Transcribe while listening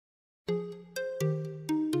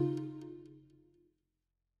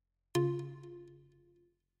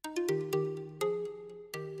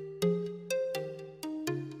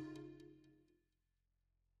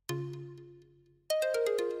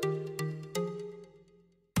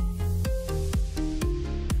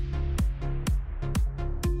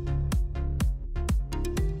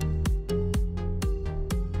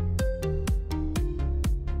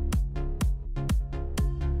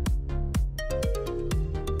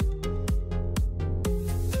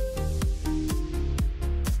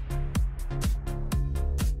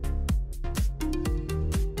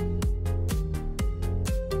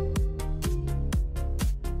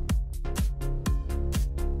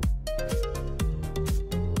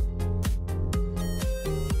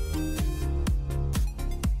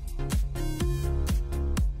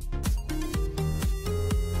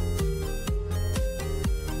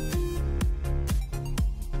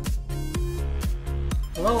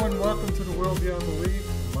Hello and welcome to the World Beyond Belief.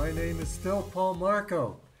 My name is still Paul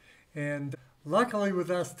Marco, and luckily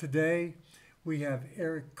with us today we have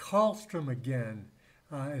Eric Karlstrom again,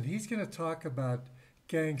 and he's going to talk about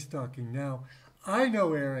gang stalking. Now, I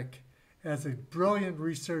know Eric as a brilliant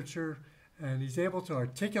researcher, and he's able to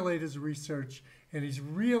articulate his research, and he's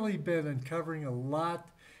really been uncovering a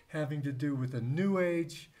lot having to do with the New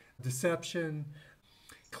Age, deception,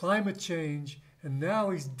 climate change, and now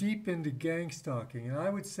he's deep into gang stalking. And I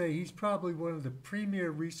would say he's probably one of the premier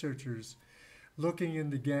researchers looking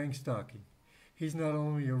into gang stalking. He's not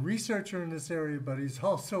only a researcher in this area, but he's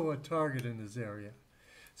also a target in this area.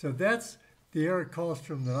 So that's the Eric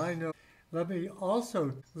Karlstrom that I know. Let me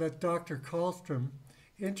also let Dr. Karlstrom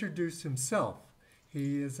introduce himself.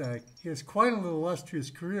 He has quite an illustrious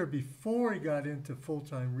career before he got into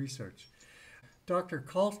full-time research. Dr.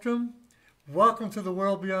 Karlstrom, welcome to the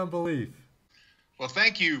World Beyond Belief. Well,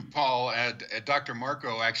 thank you, Paul, Dr.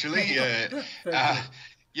 Marco, actually.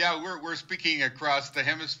 Yeah, we're speaking across the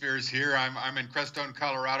hemispheres here. I'm in CRESTONE,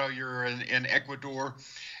 Colorado. You're in Ecuador.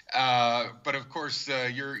 But of course,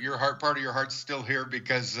 part of your heart's still here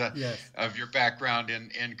because yes, of your background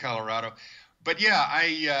in Colorado. But yeah,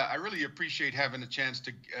 I really appreciate having a chance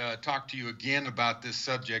to talk to you again about this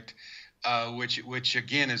subject, which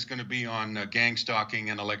again is going to be on gang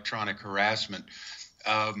stalking and electronic harassment.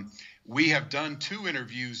 We have done 2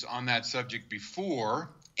 interviews on that subject before,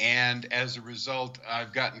 and as a result,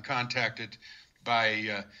 I've gotten contacted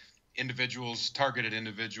by targeted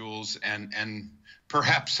individuals, and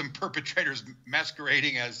perhaps some perpetrators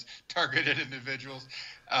masquerading as targeted individuals,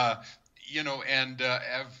 and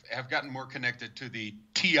have gotten more connected to the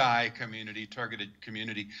TI community, targeted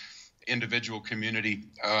community, individual community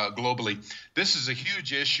globally. This is a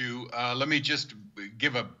huge issue. Let me just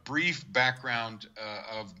give a brief background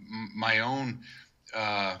of my own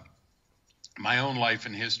life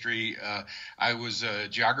and history. I was a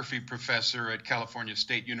geography professor at California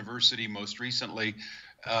State University, most recently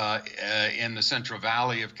in the Central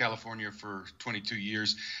Valley of California for 22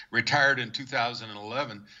 years, retired in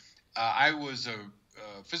 2011. I was a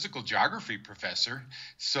physical geography professor,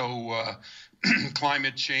 so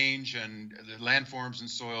climate change and the landforms and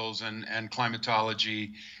soils and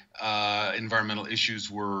climatology, environmental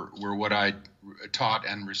issues were what I taught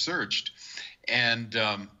and researched. And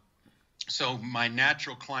so my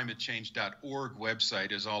naturalclimatechange.org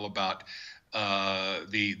website is all about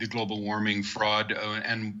the global warming fraud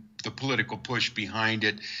and the political push behind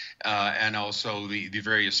it, and also the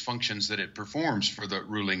various functions that it performs for the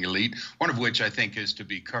ruling elite, one of which I think is to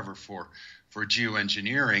be cover for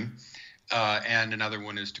geoengineering. And another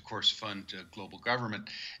one is to, of course, fund global government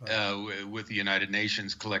with the United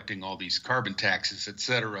Nations collecting all these carbon taxes, et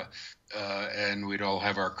cetera. And we'd all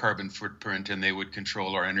have our carbon footprint, and they would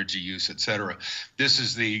control our energy use, et cetera. This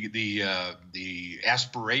is the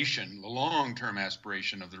aspiration, the long-term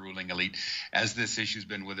aspiration of the ruling elite, as this issue's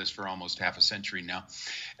been with us for almost half a century now.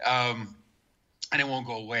 And it won't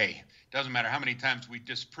go away. Doesn't matter how many times we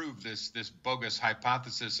disprove this bogus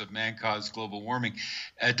hypothesis of man-caused global warming.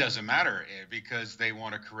 It doesn't matter because they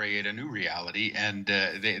want to create a new reality, and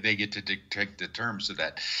they get to dictate the terms of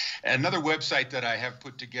that. Another website that I have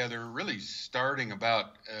put together, really starting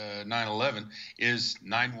about 9/11, is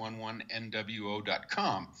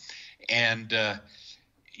 911nwo.com. And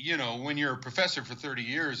when you're a professor for 30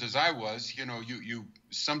 years, as I was, you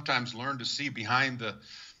sometimes learn to see behind the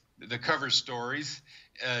cover stories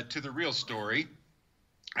to the real story.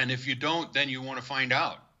 And if you don't, then you want to find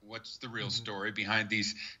out what's the real story behind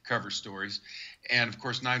these cover stories. And of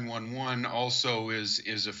course, 911 also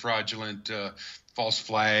is a fraudulent false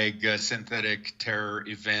flag, synthetic terror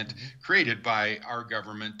event created by our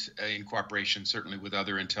government in cooperation, certainly with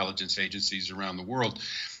other intelligence agencies around the world,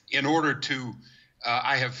 in order to,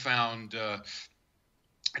 I have found,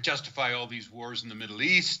 justify all these wars in the Middle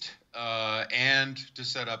East, and to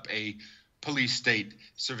set up a police state,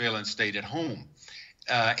 surveillance state at home,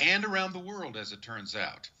 and around the world, as it turns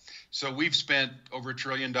out. So we've spent over $1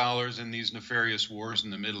 trillion in these nefarious wars in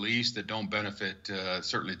the Middle East that don't benefit,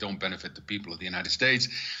 certainly don't benefit the people of the United States,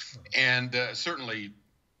 and certainly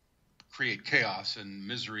create chaos and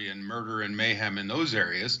misery and murder and mayhem in those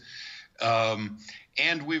areas.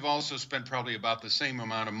 And we've also spent probably about the same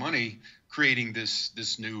amount of money creating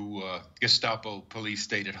this new Gestapo police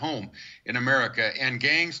state at home in America. And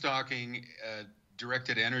gang stalking,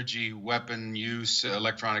 directed energy, weapon use,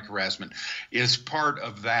 electronic harassment is part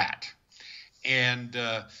of that. And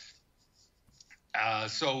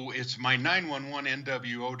so it's my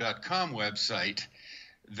 911nwo.com website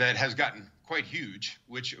that has gotten quite huge,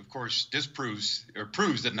 which of course disproves or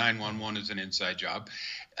proves that 911 is an inside job,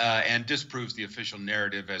 and disproves the official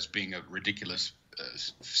narrative as being a ridiculous,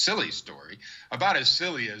 silly story, about as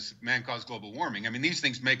silly as man-caused global warming. I mean, these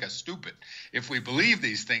things make us stupid. If we believe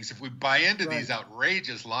these things, if we buy into these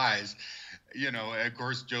outrageous lies, of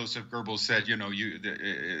course, Joseph Goebbels said,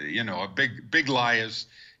 a big lie is,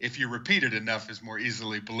 if you repeat it enough, is more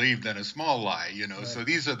easily believed than a small lie, Right. So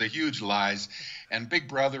these are the huge lies, and Big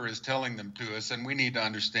Brother is telling them to us, and we need to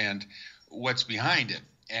understand what's behind it.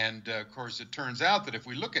 And of course, it turns out that if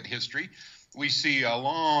we look at history, we see a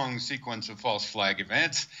long sequence of false flag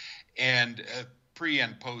events, and pre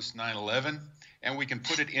and post 9/11, and we can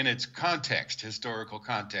put it in its context, historical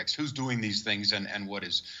context. Who's doing these things, and what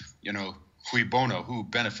is, cui bono, who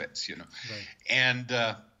benefits, Right.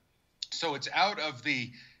 And so it's out of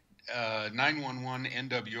the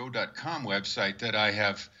 911nwo.com website that I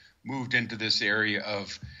have moved into this area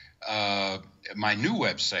of my new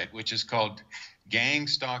website, which is called Gang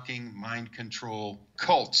Stalking Mind Control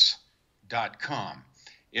Cults.com.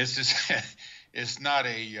 It's not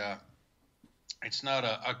a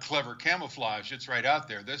clever camouflage. It's right out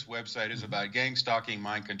there. This website is about gang stalking,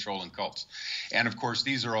 mind control, and cults. And of course,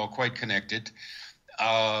 these are all quite connected.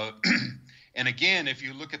 And again, if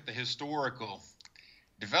you look at the historical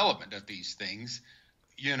development of these things,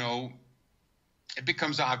 it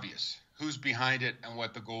becomes obvious who's behind it and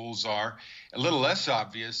what the goals are. A little less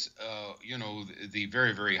obvious, the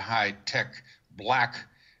very, very high-tech black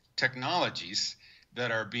technologies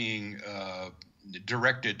that are being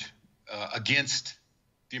directed against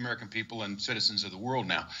the American people and citizens of the world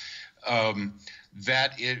now.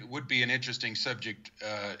 That it would be an interesting subject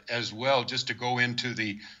as well, just to go into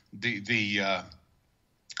the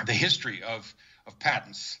history of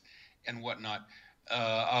patents and whatnot,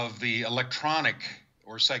 of the electronic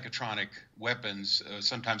or psychotronic weapons,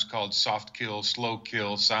 sometimes called soft kill, slow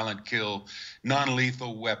kill, silent kill,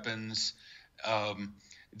 non-lethal weapons,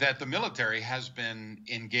 that the military has been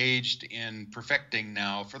engaged in perfecting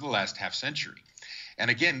now for the last half century. And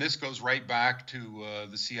again, this goes right back to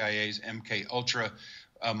the CIA's MK Ultra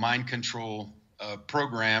mind control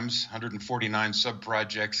programs, 149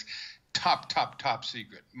 sub-projects, top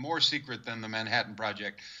secret, more secret than the Manhattan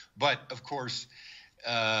Project. But of course,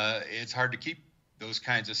 it's hard to keep those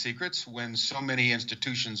kinds of secrets when so many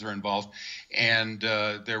institutions are involved. And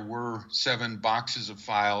there were 7 boxes of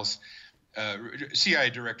files. CIA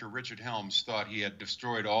Director Richard Helms thought he had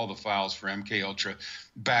destroyed all the files for MK Ultra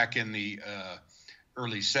back in the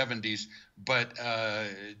early 70s. But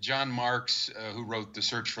John Marks, who wrote The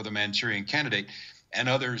Search for the Manchurian Candidate, and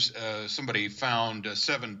others, somebody found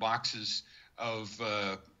 7 boxes of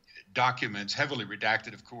documents, heavily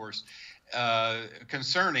redacted, of course,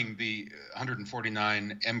 concerning the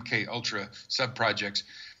 149 MK Ultra sub-projects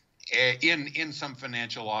in some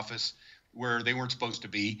financial office where they weren't supposed to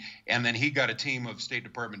be. And then he got a team of State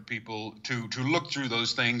Department people to look through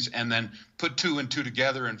those things and then put 2 and 2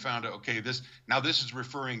 together and found out, okay, this is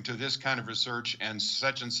referring to this kind of research and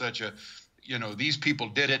such a, these people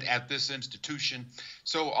did it at this institution.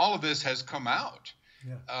 So all of this has come out.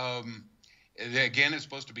 Yeah. Again, it's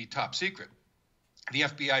supposed to be top secret. The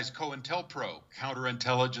FBI's COINTELPRO,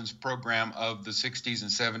 counterintelligence program of the 60s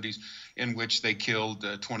and 70s, in which they killed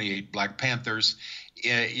 28 Black Panthers,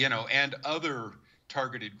 and other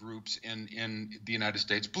targeted groups in the United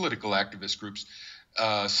States, political activist groups,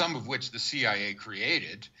 some of which the CIA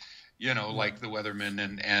created, like the Weathermen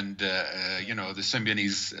and the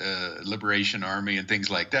Symbionese Liberation Army and things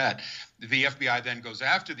like that. The FBI then goes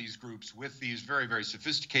after these groups with these very, very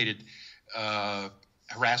sophisticated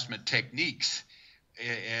harassment techniques.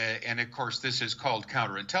 And of course, this is called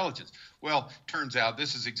counterintelligence. Well, turns out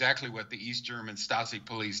this is exactly what the East German Stasi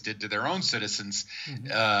police did to their own citizens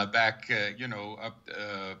back,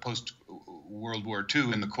 post World War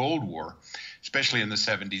II in the Cold War, especially in the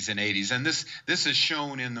 70s and 80s. And this is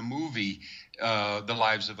shown in the movie The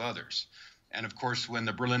Lives of Others. And of course, when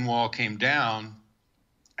the Berlin Wall came down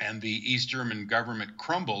and the East German government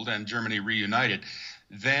crumbled and Germany reunited,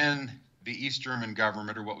 then the East German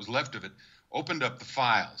government, or what was left of it, opened up the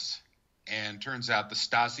files, and turns out the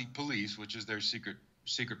Stasi police, which is their secret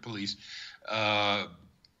police, had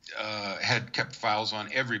kept files on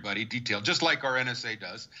everybody, detailed, just like our NSA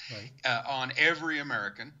does, right. On every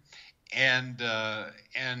American, and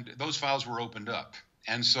those files were opened up.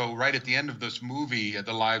 And so right at the end of this movie,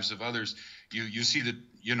 The Lives of Others, you see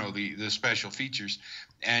the special features,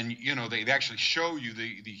 and they actually show you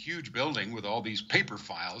the huge building with all these paper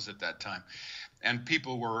files at that time. And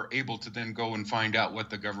people were able to then go and find out what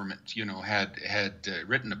the government, had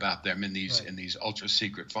written about them in these ultra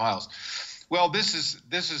secret files. Well, this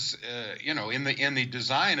is you know, in the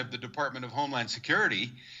design of the Department of Homeland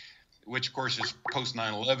Security, which of course is post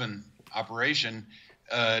 9/11 operation,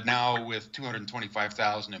 now with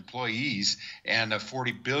 225,000 employees and a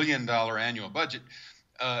 $40 billion annual budget.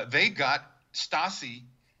 They got Stasi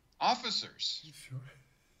officers, Sure.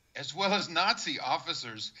 as well as Nazi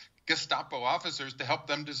officers, Gestapo officers, to help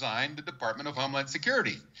them design the Department of Homeland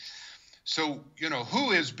Security. So, you know,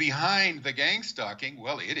 who is behind the gang stalking?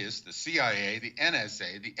 Well, it is the CIA, the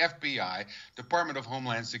NSA, the FBI, Department of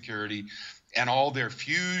Homeland Security, and all their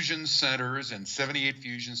fusion centers, and 78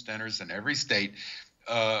 fusion centers in every state,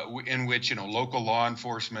 in which, you know, local law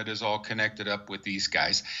enforcement is all connected up with these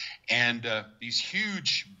guys. And these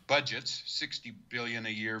huge budgets, $60 billion a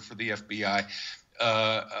year for the FBI,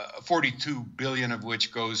 $42 billion of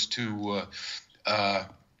which goes to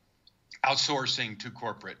outsourcing to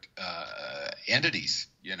corporate entities,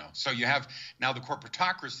 you know. So you have now the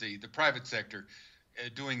corporatocracy, the private sector,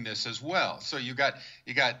 doing this as well. So you got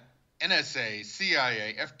NSA,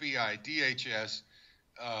 CIA, FBI, DHS,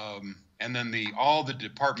 and then all the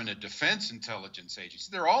Department of Defense intelligence agencies.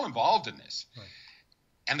 They're all involved in this. Right.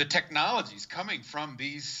 And the technologies coming from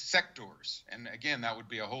these sectors, and again, that would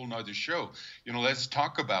be a whole nother show. You know, let's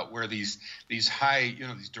talk about where these high, you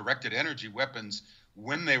know, these directed energy weapons,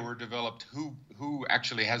 when they were developed, who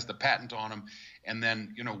actually has the patent on them, and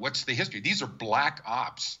then, you know, what's the history? These are black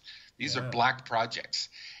ops. These are black projects.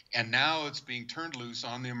 And now it's being turned loose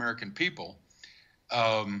on the American people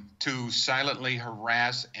to silently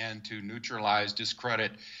harass and to neutralize,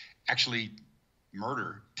 discredit, actually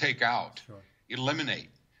murder, take out, eliminate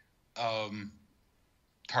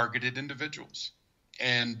targeted individuals.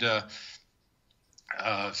 And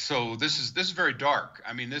so this is very dark.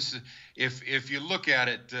 I mean, this is, if you look at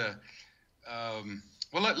it,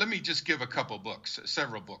 well, let me just give a couple books,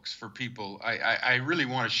 several books for people. I really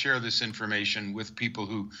want to share this information with people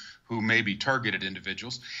who may be targeted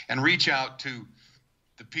individuals, and reach out to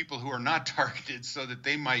the people who are not targeted, so that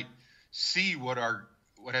they might see what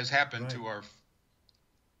has happened to our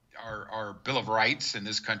Bill of Rights in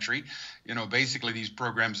this country. You know, basically these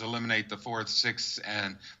programs eliminate the Fourth, Fifth,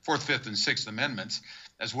 and Sixth Amendments,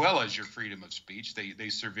 as well as your freedom of speech. They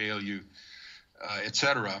surveil you,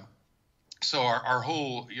 etc. So our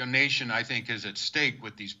whole nation, I think, is at stake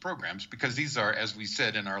with these programs, because these are, as we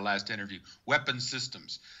said in our last interview, weapon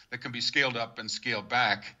systems that can be scaled up and scaled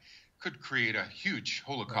back. Could create a huge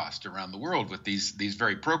holocaust around the world with these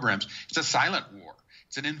very programs. It's a silent war.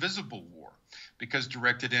 It's an invisible war, because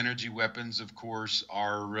directed energy weapons, of course,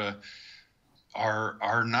 are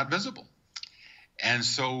not visible. And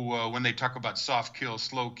so when they talk about soft kill,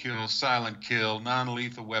 slow kill, silent kill,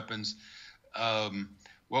 non-lethal weapons,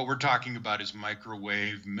 what we're talking about is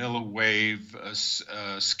microwave, milliwave,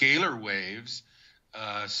 scalar waves,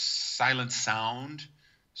 silent sound,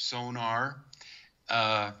 sonar,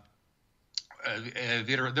 that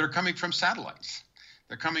are coming from satellites.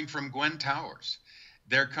 They're coming from Gwen Towers.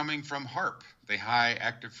 They're coming from HAARP, the High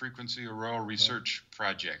Active Frequency Auroral Research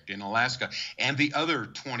Project in Alaska, and the other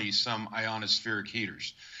 20-some ionospheric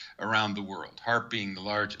heaters around the world, HAARP being the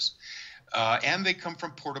largest. And they come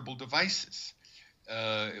from portable devices.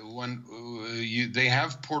 They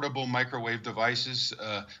have portable microwave devices,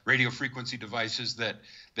 radio frequency devices that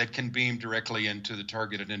can beam directly into the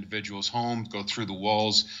targeted individual's home, go through the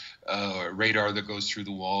walls, radar that goes through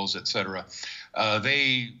the walls, etc.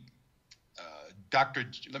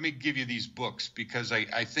 Let me give you these books, because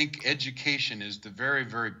I think education is the very,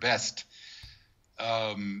 very best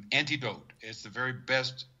antidote. It's the very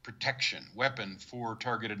best protection weapon for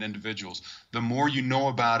targeted individuals. The more you know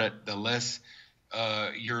about it, the less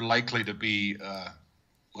you're likely to be,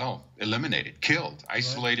 eliminated, killed,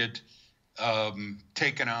 isolated,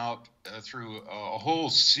 taken out through a whole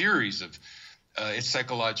series of it's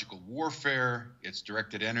psychological warfare, it's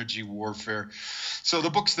directed energy warfare. So the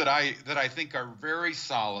books that I think are very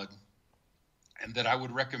solid and that I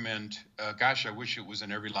would recommend, I wish it was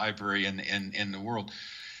in every library in the world.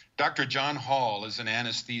 Dr. John Hall is an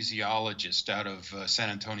anesthesiologist out of San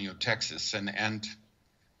Antonio, Texas, and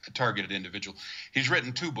a targeted individual. He's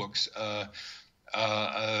written two books,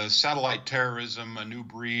 Satellite Terrorism, A New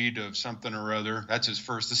Breed of Something or Other. That's his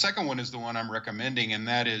first. The second one is the one I'm recommending, and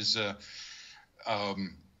that is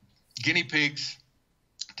Guinea Pigs,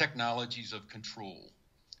 Technologies of Control.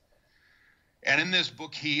 And in this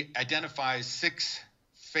book, he identifies 6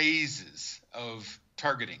 phases of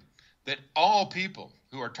targeting that all people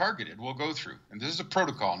who are targeted will go through. And this is a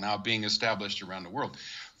protocol now being established around the world.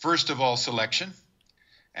 First of all, selection.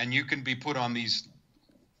 And you can be put on these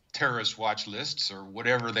terrorist watch lists, or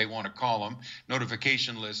whatever they want to call them,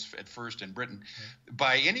 notification lists at first in Britain,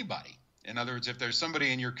 by anybody. In other words, if there's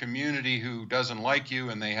somebody in your community who doesn't like you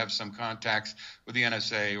and they have some contacts with the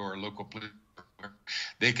NSA or local police,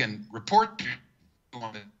 they can report to you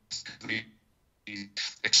on the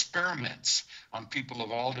experiments on people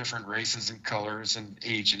of all different races and colors and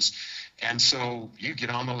ages. And so you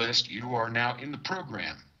get on the list. You are now in the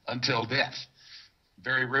program until death.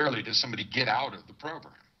 Very rarely does somebody get out of the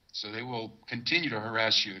program. So they will continue to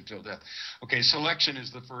harass you until death. Okay, selection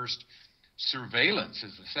is the first. Surveillance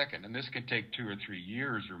is the second, and this can take 2 or 3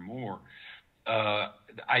 years or more.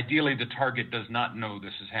 Ideally, the target does not know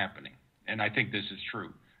this is happening, and I think this is true.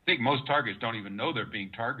 I think most targets don't even know they're being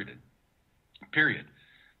targeted, period.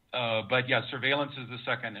 But yeah, surveillance is the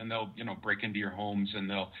second, and they'll break into your homes, and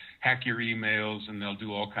they'll hack your emails, and they'll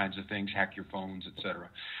do all kinds of things, hack your phones, etc.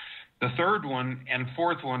 The third one and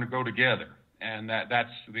fourth one go together, and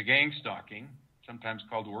that's the gang stalking, sometimes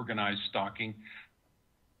called organized stalking.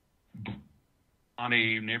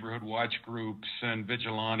 Neighborhood watch groups and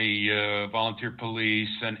vigilante volunteer police,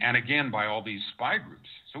 and again by all these spy groups.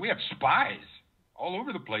 So we have spies all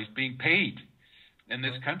over the place being paid in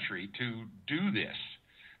this country to do this.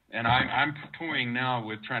 And I'm toying now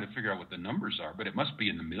with trying to figure out what the numbers are, but it must be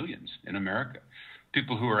in the millions in America.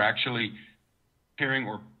 People who are actually hearing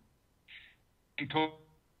or being told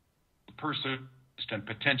a person and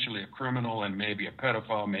potentially a criminal and maybe a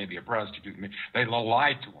pedophile, maybe a prostitute, they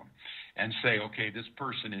lie to them and say, okay, this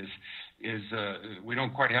person is we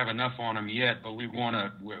don't quite have enough on him yet, but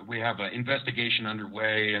we have an investigation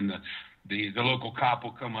underway, and the local cop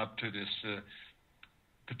will come up to this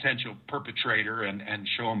potential perpetrator and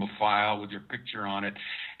show him a file with your picture on it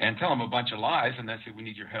and tell him a bunch of lies, and then say, we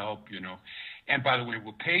need your help, and by the way,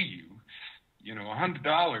 we'll pay you,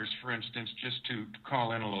 $100, for instance, just to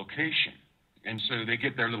call in a location. And so they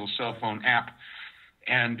get their little cell phone app,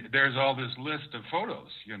 and there's all this list of photos,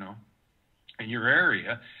 in your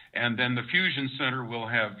area, and then the Fusion Center will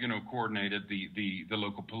have, coordinated the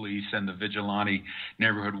local police and the vigilante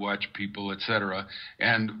neighborhood watch people, etc.,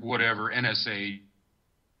 and whatever NSA,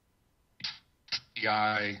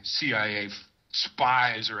 CIA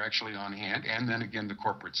spies are actually on hand, and then again the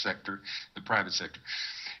corporate sector, the private sector.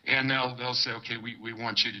 And they'll say, okay, we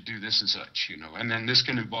want you to do this and such, and then this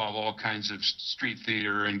can involve all kinds of street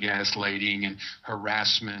theater and gaslighting and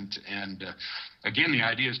harassment. And again, the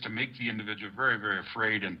idea is to make the individual very, very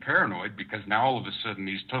afraid and paranoid, because now all of a sudden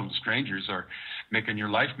these total strangers are making your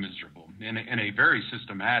life miserable in a very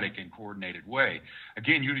systematic and coordinated way.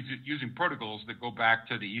 Again, using protocols that go back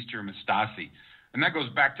to the East German Stasi, and that goes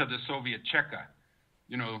back to the Soviet Cheka,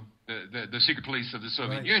 the secret police of the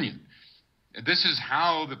Soviet Union. This is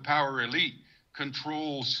how the power elite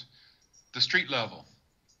controls the street level.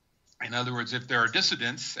 In other words, if there are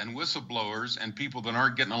dissidents and whistleblowers and people that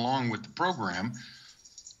aren't getting along with the program,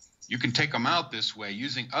 you can take them out this way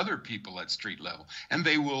using other people at street level. And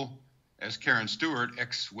they will, as Karen Stewart,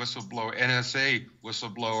 ex-whistleblower, NSA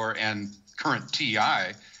whistleblower, and current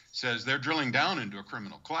TI, says, they're drilling down into a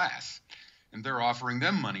criminal class, and they're offering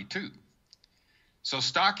them money too. So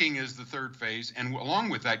stalking is the third phase, and along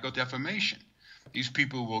with that go defamation. These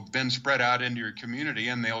people will then spread out into your community,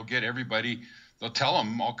 and they'll get everybody, they'll tell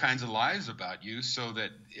them all kinds of lies about you, so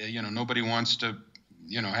that nobody wants to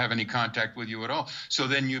have any contact with you at all. So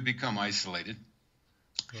then you become isolated.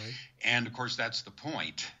 Right. And of course that's the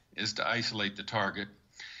point, is to isolate the target.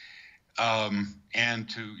 And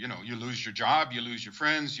to, you lose your job, you lose your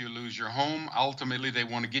friends, you lose your home. Ultimately, they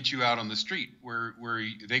want to get you out on the street where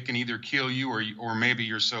they can either kill you or maybe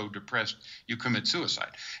you're so depressed you commit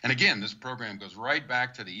suicide. And again, this program goes right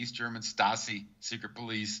back to the East German Stasi, secret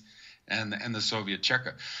police, and the Soviet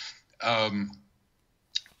Cheka.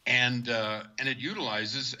 And it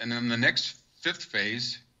utilizes, and then the next fifth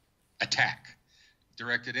phase, attack,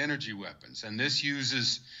 directed energy weapons. And this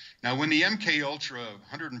uses, now when the MK Ultra,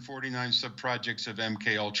 149 subprojects of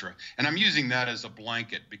MK Ultra, and I'm using that as a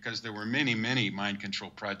blanket because there were many, many mind control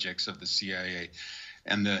projects of the CIA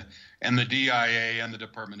and the DIA and the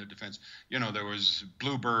Department of Defense. There was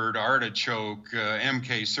Bluebird, Artichoke,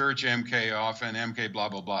 MK Search, MK Often, MK blah,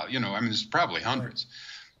 blah, blah. There's probably hundreds.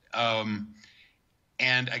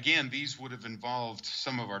 And again, these would have involved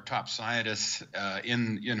some of our top scientists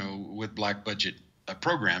with black budget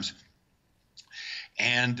programs.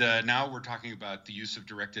 And now we're talking about the use of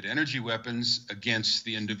directed energy weapons against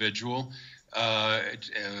the individual,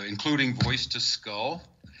 including voice-to-skull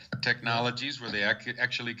technologies where they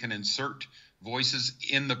actually can insert voices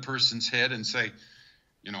in the person's head and say,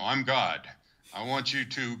 I'm God. I want you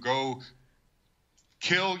to go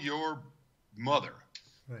kill your mother.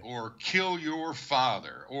 or kill your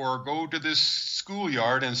father, or go to this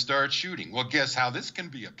schoolyard and start shooting. Well, guess how this can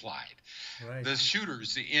be applied? Right. The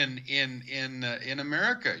shooters in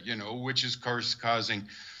America, you know, which is, of course, causing,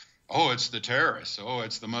 oh, it's the terrorists. Oh,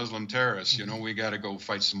 it's the Muslim terrorists. You know, we got to go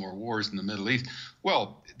fight some more wars in the Middle East.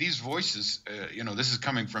 Well, these voices, you know, this is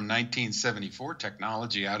coming from 1974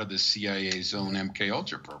 technology out of the CIA's own MK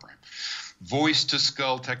Ultra program. Voice to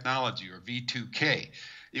skull technology, or V2K.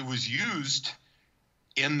 It was used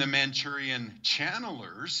in the Manchurian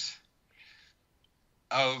channelers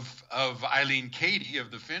of Eileen Cady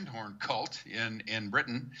of the Findhorn cult in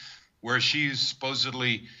Britain, where she's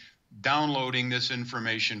supposedly downloading this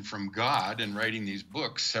information from God and writing these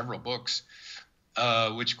books, several books,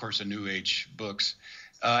 which, of course, are New Age books,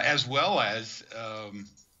 as well as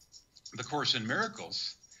The Course in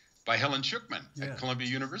Miracles by Helen Schucman at Columbia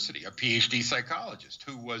University, a PhD psychologist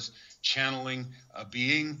who was channeling a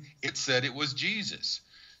being. It said it was Jesus.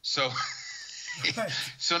 So,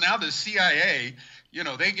 so now the CIA, you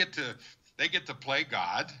know, they get to play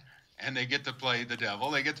God, and they get to play the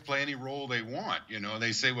devil. They get to play any role they want. You know,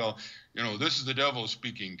 they say, well, you know, this is the devil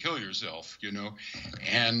speaking. Kill yourself. You know,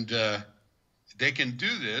 and they can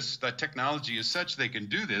do this. That technology is such they can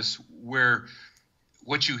do this where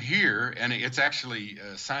what you hear, and it's actually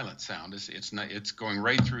silent sound. It's not. It's going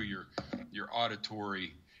right through your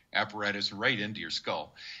auditory apparatus right into your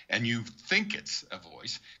skull, and you think it's a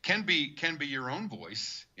voice. Can be your own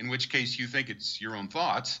voice, in which case you think it's your own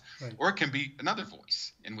thoughts, right. Or it can be another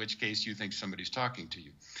voice, in which case you think somebody's talking to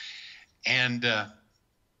you. And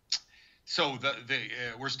so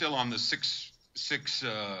we're still on the six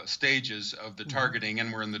stages of the targeting,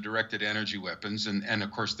 and we're in the directed energy weapons, and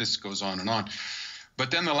of course this goes on and on.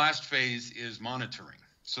 But then the last phase is monitoring.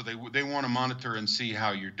 So they want to monitor and see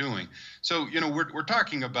how you're doing. So, you know, we're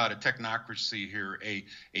talking about a technocracy here, a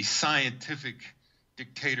scientific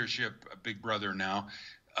dictatorship, a big brother now,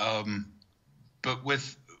 but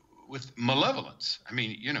with malevolence. I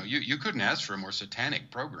mean, you know, you couldn't ask for a more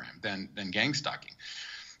satanic program than gang stalking.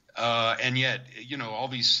 And yet, you know, all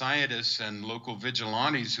these scientists and local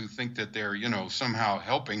vigilantes who think that they're, you know, somehow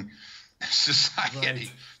helping society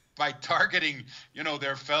by targeting, you know,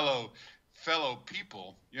 their fellow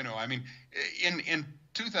people, you know, I mean, in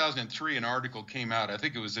 2003, an article came out, I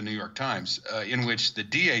think it was the New York Times, in which the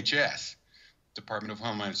DHS, Department of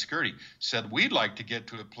Homeland Security, said we'd like to get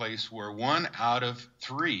to a place where 1 out of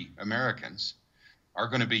 3 Americans are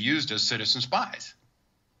going to be used as citizen spies.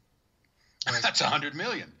 Right. That's 100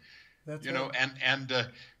 million. That's you know, right.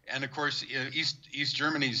 And of course, East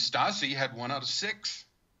Germany's Stasi had 1 out of 6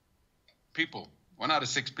 people. 1 out of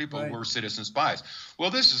 6 people right. were citizen spies.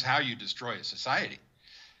 Well, this is how you destroy a society.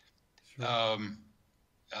 Sure.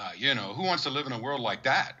 You know, who wants to live in a world like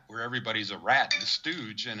that, where everybody's a rat and a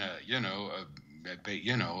stooge and a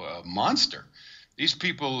monster? These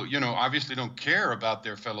people, you know, obviously don't care about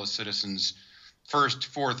their fellow citizens' First,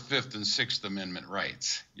 Fourth, Fifth, and Sixth Amendment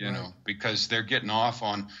rights, you know, because they're getting off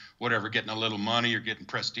on whatever, getting a little money or getting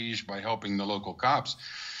prestige by helping the local cops.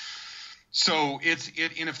 So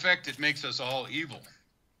in effect, it makes us all evil.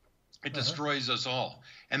 It destroys us all.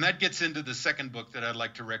 And that gets into the second book that I'd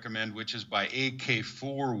like to recommend, which is by A.K.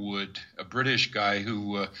 Forwood, a British guy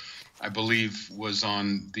who I believe was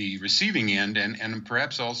on the receiving end and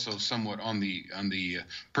perhaps also somewhat on the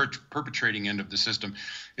perpetrating end of the system.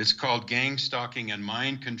 It's called Gang Stalking and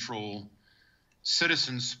Mind Control,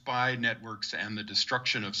 Citizen Spy Networks and the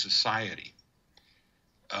Destruction of Society.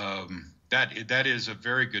 That is a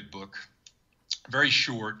very good book. Very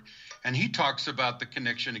short, and he talks about the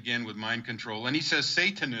connection again with mind control, and he says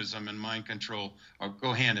Satanism and mind control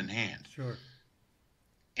go hand in hand. Sure.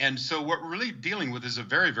 And so what we're really dealing with is a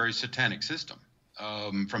very, very satanic system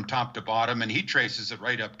from top to bottom, and he traces it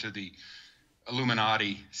right up to the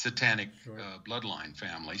Illuminati satanic bloodline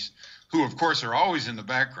families, who of course are always in the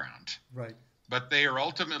background. Right. But they are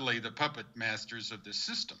ultimately the puppet masters of this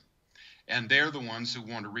system. And they're the ones who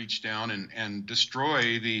want to reach down and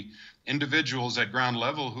destroy the individuals at ground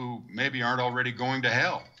level who maybe aren't already going to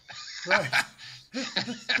hell. Right.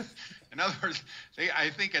 In other words,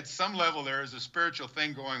 I think at some level there is a spiritual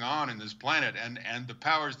thing going on in this planet, and the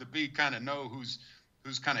powers that be kind of know who's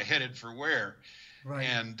kind of headed for where. Right.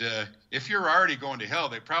 And if you're already going to hell,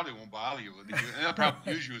 they probably won't bother you with you. They'll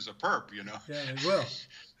probably use you as a perp, you know. Yeah, they will.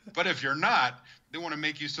 But if you're not, they want to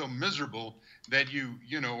make you so miserable that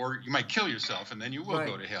you know, or you might kill yourself, and then you will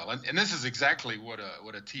go to hell. And this is exactly what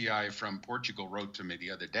a TI from Portugal wrote to me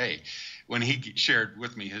the other day when he shared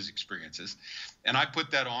with me his experiences. And I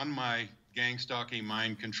put that on my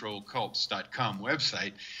gangstalkingmindcontrolcults.com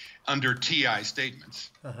website under TI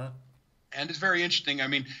statements. And it's very interesting. I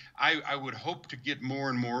mean, I would hope to get more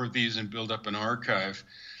and more of these and build up an archive,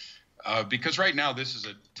 because right now this is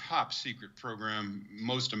a top secret program.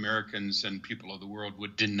 Most Americans and people of the world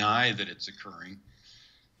would deny that it's occurring.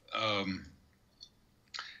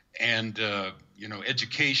 You know,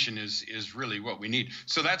 education is really what we need.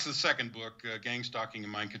 So that's the second book, Gang Stalking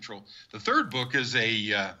and Mind Control. The third book is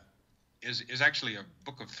is actually a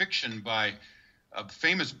book of fiction by a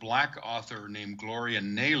famous black author named Gloria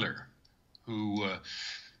Naylor, who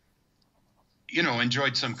you know,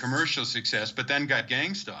 enjoyed some commercial success, but then got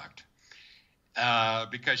gang stalked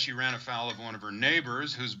because she ran afoul of one of her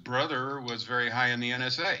neighbors whose brother was very high in the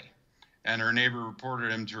NSA. And her neighbor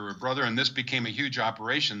reported him to her brother, and this became a huge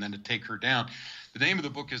operation then to take her down. The name of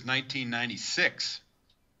the book is 1996,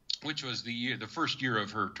 which was the first year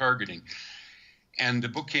of her targeting. And the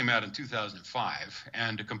book came out in 2005.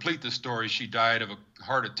 And to complete the story, she died of a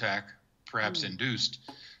heart attack, perhaps induced,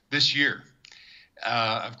 this year.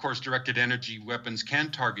 Of course, directed energy weapons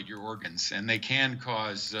can target your organs, and they can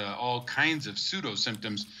cause all kinds of pseudo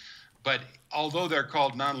symptoms. But although they're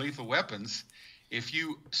called non-lethal weapons, if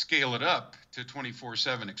you scale it up to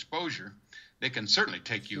 24/7 exposure, they can certainly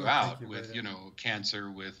take you out with, you know,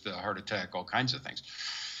 cancer, with heart attack, all kinds of things.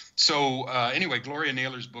 So anyway, Gloria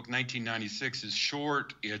Naylor's book, 1996, is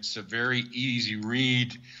short. It's a very easy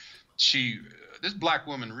read. This black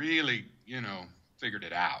woman really, you know, figured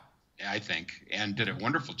it out, I think, and did a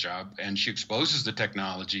wonderful job. And she exposes the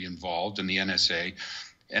technology involved in the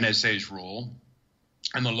NSA's role,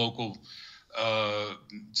 and the local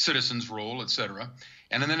citizens' role, etc.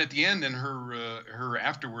 And then at the end, in her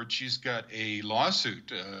afterwards, she's got a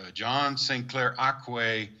lawsuit, John St. Clair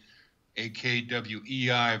Acquay,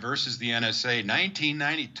 AKWEI, versus the NSA,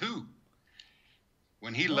 1992,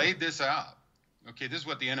 when he laid this out. Okay, this is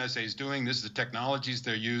what the NSA is doing. This is the technologies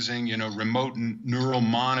they're using, you know, remote neural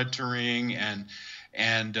monitoring and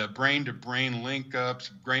brain-to-brain link-ups,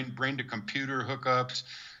 brain-to-computer hookups.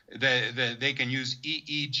 They can use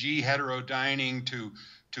EEG, heterodyning,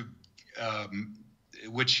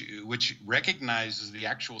 which recognizes the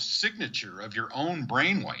actual signature of your own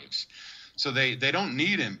brain waves. So they don't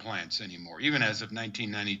need implants anymore. Even as of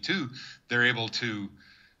 1992, they're able to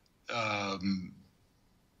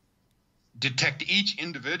detect each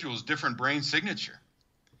individual's different brain signature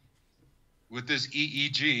with this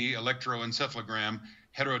EEG, electro-encephalogram,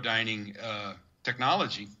 heterodyning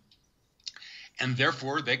technology. And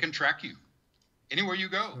therefore, they can track you anywhere you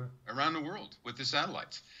go around the world with the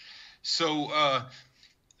satellites. So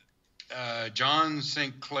John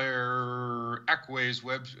St. Clair Acquay's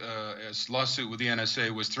lawsuit with the NSA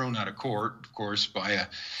was thrown out of court, of course, by a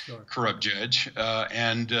corrupt judge,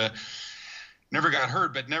 and never got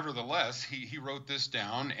heard. But nevertheless, he wrote this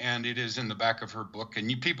down, and it is in the back of her book.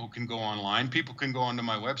 And people can go online. People can go onto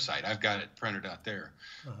my website. I've got it printed out there.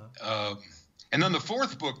 And then the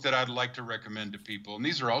fourth book that I'd like to recommend to people, and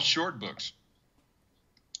these are all short books,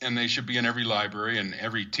 and they should be in every library and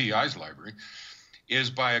every TI's library, is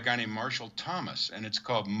by a guy named Marshall Thomas, and it's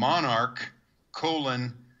called Monarch: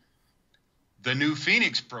 The New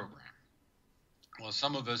Phoenix Program. Well,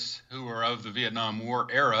 some of us who are of the Vietnam War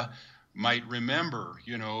era might remember,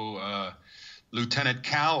 you know, Lieutenant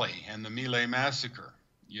Calley and the My Massacre,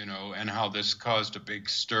 you know, and how this caused a big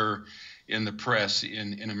stir in the press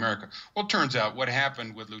in America. Well, it turns out what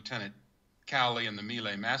happened with Lieutenant Calley and the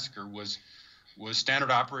My Massacre was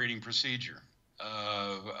standard operating procedure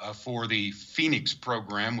for the Phoenix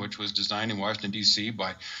program, which was designed in Washington, D.C.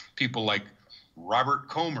 by people like Robert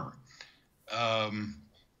Comer.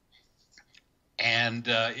 And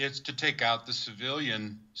it's to take out the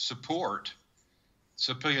civilian supporters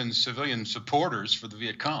for the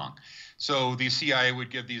Viet Cong. So the CIA would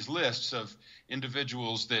give these lists of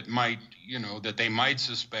individuals that might, you know, that they might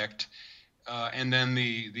suspect, and then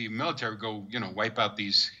the military would go, you know, wipe out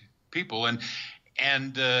these people. And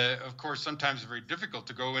of course, sometimes it's very difficult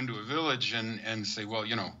to go into a village and say, well,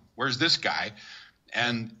 you know, where's this guy?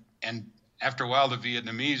 And after a while, the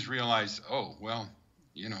Vietnamese realize, oh, well,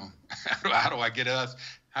 you know, how do I get out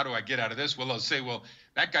of this? Well, they'll say, well,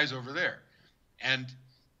 that guy's over there. And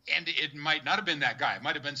it might not have been that guy. It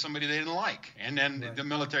might have been somebody they didn't like. And then the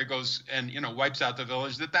military goes and, you know, wipes out the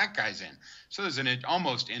village that guy's in. So there's an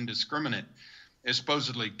almost indiscriminate. It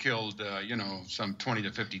supposedly killed, you know, some 20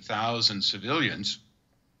 to 50,000 civilians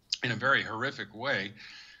in a very horrific way.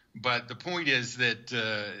 But the point is that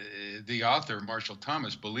the author, Marshall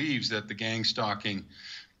Thomas, believes that the gang stalking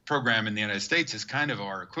program in the United States is kind of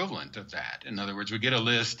our equivalent of that. In other words, we get a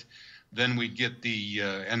list, then we get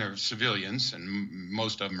and they're civilians, and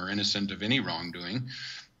most of them are innocent of any wrongdoing,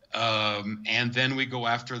 and then we go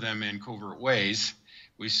after them in covert ways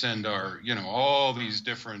We send our, all these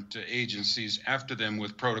different agencies after them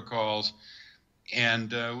with protocols,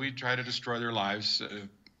 and we try to destroy their lives.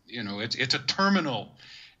 It's a terminal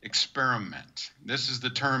experiment. This is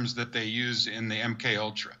the terms that they use in the MK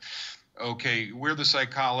Ultra. Okay, we're the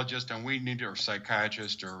psychologist, and we need, or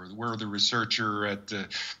psychiatrist, or we're the researcher at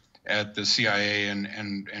the CIA,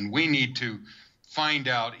 and we need to find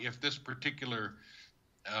out if this particular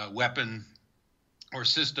weapon or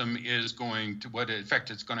system is going to, what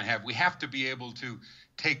effect it's going to have. We have to be able to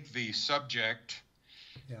take the subject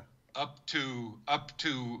up to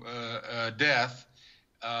death.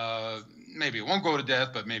 Maybe it won't go to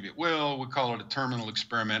death, but maybe it will. We'll call it a terminal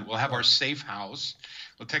experiment. We'll have our safe house.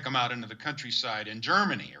 We'll take them out into the countryside in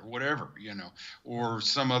Germany or whatever, or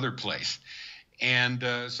some other place. And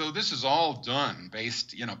so this is all done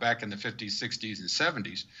based, back in the 50s, 60s, and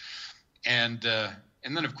 70s.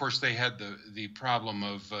 And then, of course, they had the problem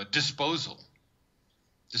of disposal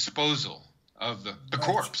of the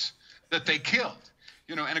corpse that they killed.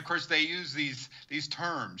 And of course they use these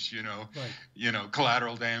terms,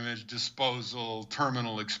 collateral damage, disposal,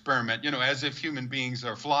 terminal experiment, as if human beings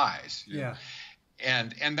are flies. Yeah.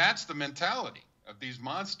 And that's the mentality of these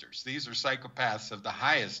monsters. These are psychopaths of the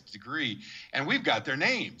highest degree, and we've got their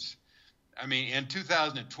names. I mean, in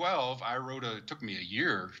 2012, I wrote it took me a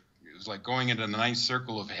year. It was like going into the ninth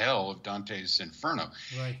circle of hell of Dante's Inferno.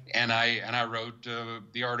 Right. And I wrote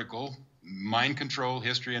the article, Mind Control,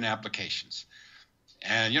 History, and Applications.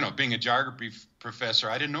 And, being a geography professor,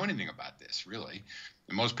 I didn't know anything about this, really.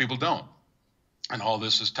 And most people don't. And all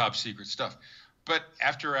this is top secret stuff. But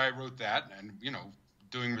after I wrote that and,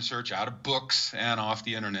 doing research out of books and off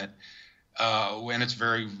the internet, when it's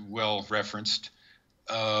very well referenced,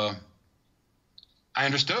 I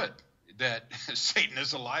understood that Satan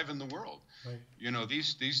is alive in the world. Right.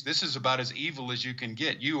 This is about as evil as you can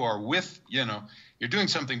get. You are you're doing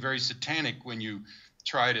something very satanic when you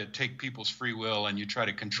try to take people's free will and you try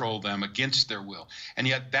to control them against their will. And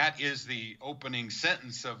yet that is the opening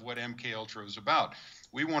sentence of what MK Ultra is about.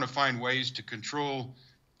 We want to find ways to control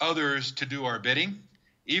others to do our bidding,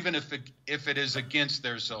 even if it is against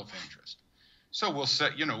their self-interest. So we'll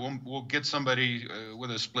set, we'll get somebody with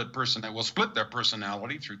a split person that will split their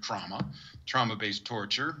personality through trauma-based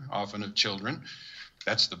torture, often of children.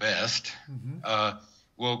 That's the best. Mm-hmm.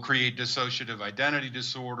 We'll create dissociative identity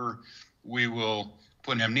disorder. We will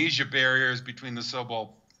put amnesia barriers between the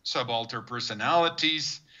subalter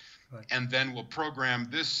personalities. Right. And then we'll program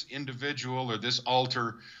this individual or this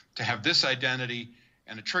alter to have this identity,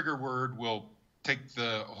 and a trigger word will take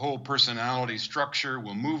the whole personality structure,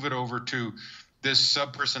 we'll move it over to this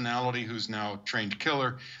sub-personality who's now trained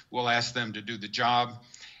killer. We'll ask them to do the job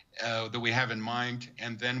that we have in mind,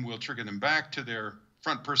 and then we'll trigger them back to their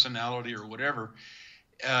front personality or whatever,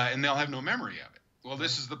 and they'll have no memory of it. Well,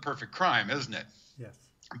 this is the perfect crime, isn't it? Yes.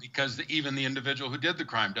 Because even the individual who did the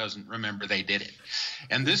crime doesn't remember they did it.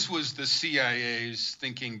 And this was the CIA's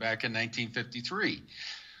thinking back in 1953.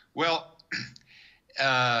 Well,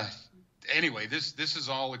 anyway, this is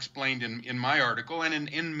all explained in my article and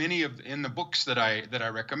in many in the books that I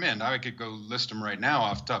recommend. I could go list them right now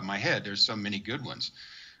off the top of my head. There's so many good ones.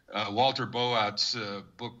 Walter Boat's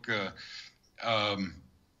book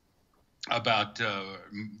about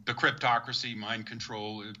the cryptocracy, mind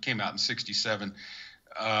control, it came out in '67.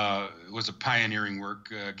 It was a pioneering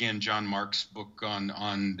work. Again, John Mark's book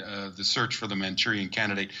on the search for the Manchurian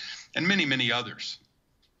Candidate, and many others.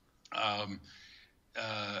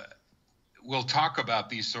 We'll talk about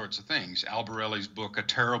these sorts of things. Albarelli's book, A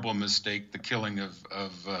Terrible Mistake, the killing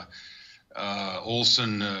of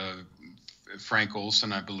Olson, Frank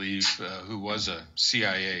Olson, I believe, who was a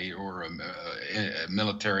CIA or a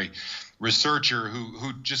military researcher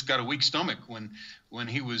who just got a weak stomach when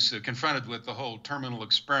he was confronted with the whole terminal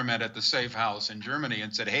experiment at the safe house in Germany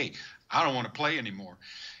and said, hey, I don't want to play anymore.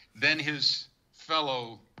 Then his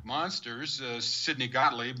fellow monsters, Sidney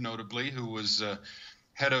Gottlieb, notably, who was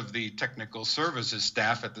head of the technical services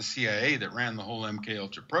staff at the CIA that ran the whole MK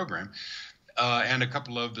Ultra program, and a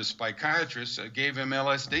couple of the psychiatrists gave him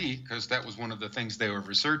LSD because that was one of the things they were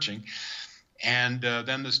researching. And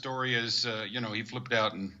then the story is, he flipped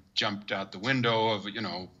out and jumped out the window of,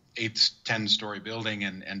 10-story building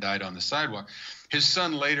and died on the sidewalk. His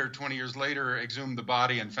son later, 20 years later, exhumed the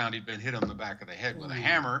body and found he'd been hit on the back of the head with a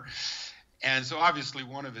hammer. And so obviously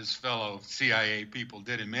one of his fellow CIA people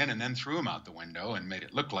did him in and then threw him out the window and made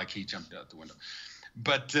it look like he jumped out the window.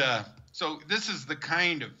 But so this is the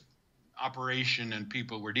kind of operation and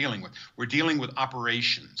people we're dealing with. We're dealing with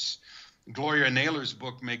operations. Gloria Naylor's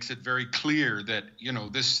book makes it very clear that,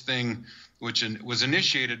 this thing, which was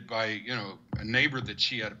initiated by, a neighbor that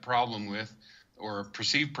she had a problem with or a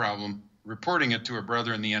perceived problem, reporting it to her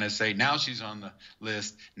brother in the NSA. Now she's on the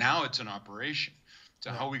list. Now it's an operation. So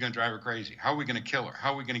how are we going to drive her crazy? How are we going to kill her?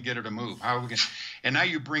 How are we going to get her to move? How are we going to... And now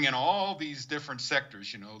you bring in all these different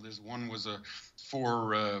sectors. You know, this one was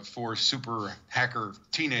for super hacker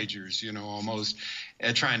teenagers, you know, almost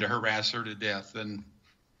trying to harass her to death.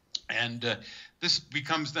 And this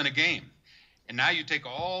becomes then a game. And now you take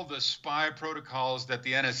all the spy protocols that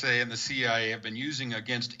the NSA and the CIA have been using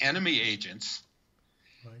against enemy agents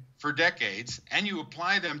for decades, and you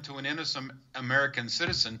apply them to an innocent American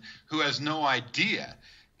citizen who has no idea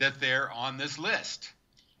that they're on this list,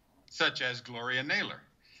 such as Gloria Naylor,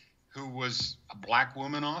 who was a black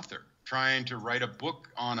woman author trying to write a book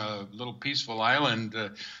on a little peaceful island,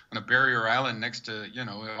 on a barrier island next to, you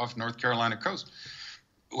know, off North Carolina coast.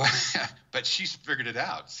 But she's figured it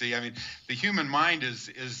out. See, I mean, the human mind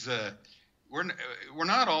is we're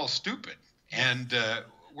not all stupid, and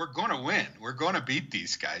we're going to win. We're going to beat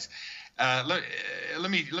these guys. Let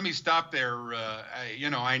me stop there.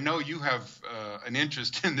 I know you have an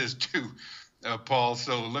interest in this too, Paul.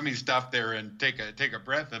 So let me stop there and take a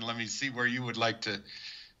breath, and let me see where you would like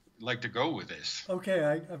to go with this. Okay,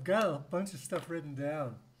 I've got a bunch of stuff written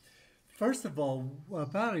down. First of all,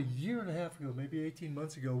 about a year and a half ago, maybe 18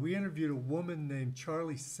 months ago, we interviewed a woman named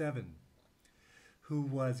Charlie 7, who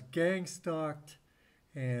was gang stalked,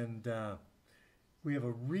 and we have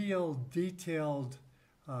a real detailed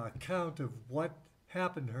account of what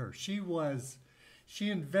happened to her.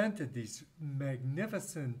 She invented these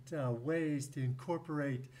magnificent ways to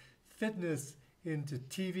incorporate fitness into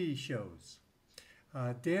TV shows.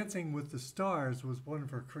 Dancing with the Stars was one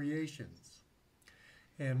of her creations.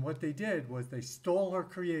 And what they did was they stole her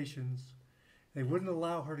creations. They wouldn't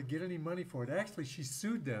allow her to get any money for it. Actually, she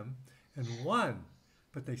sued them and won,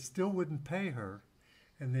 but they still wouldn't pay her.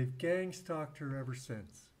 And they've gang stalked her ever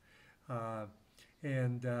since. I'll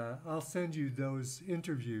send you those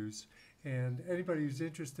interviews, and anybody who's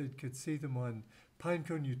interested could see them on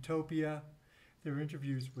Pinecone Utopia. Their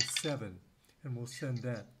interviews with 7, and we'll send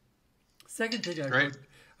that. Second thing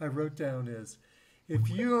I wrote down is, if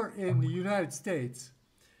you're in the United States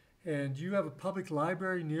and you have a public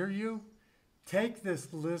library near you, take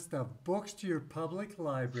this list of books to your public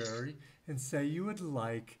library and say you would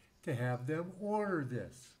like to have them order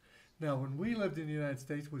this. Now, when we lived in the United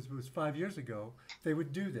States, which was 5 years ago, they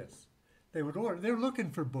would do this. They would order. They're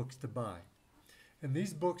looking for books to buy. And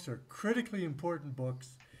these books are critically important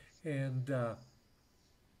books, and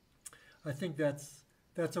I think that's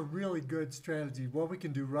a really good strategy. What we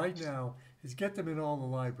can do right now is get them in all the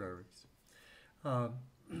libraries.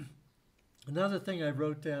 Another thing I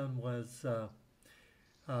wrote down was,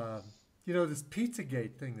 this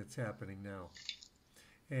Pizzagate thing that's happening now.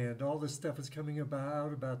 And all this stuff is coming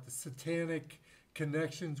about the satanic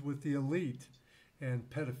connections with the elite and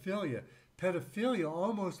pedophilia. Pedophilia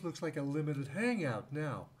almost looks like a limited hangout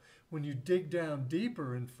now when you dig down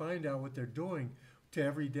deeper and find out what they're doing to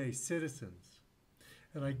everyday citizens.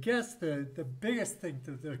 And I guess the biggest thing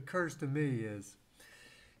that occurs to me is,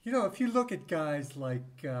 if you look at guys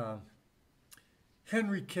like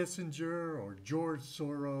Henry Kissinger or George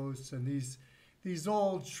Soros and these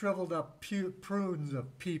old shriveled up prunes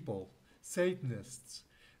of people, Satanists,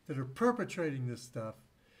 that are perpetrating this stuff,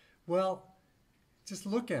 well, just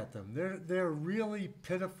look at them. They're really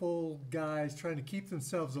pitiful guys trying to keep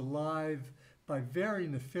themselves alive by very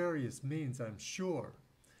nefarious means, I'm sure.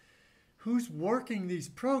 Who's working these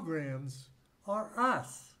programs are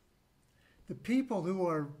us. The people who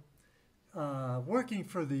are working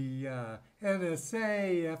for the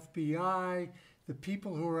NSA, FBI, the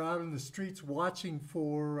people who are out in the streets watching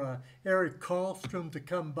for Eric Karlstrom to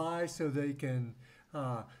come by so they can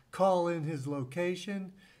call in his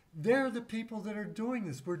location. They're the people that are doing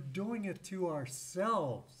this. We're doing it to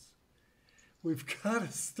ourselves. We've got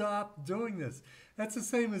to stop doing this. That's the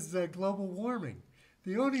same as global warming.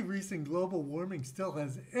 The only reason global warming still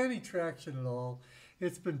has any traction at all,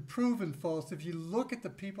 it's been proven false. If you look at the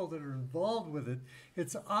people that are involved with it,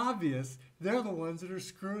 it's obvious they're the ones that are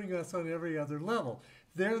screwing us on every other level.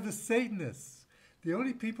 They're the Satanists. The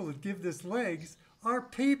only people that give this legs are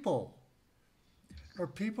people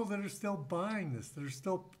that are still buying this, that are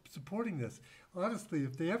still supporting this. Honestly,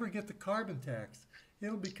 if they ever get the carbon tax,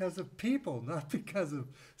 it'll be because of people, not because of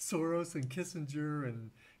Soros and Kissinger and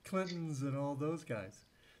Clintons and all those guys.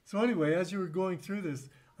 So anyway, as you were going through this,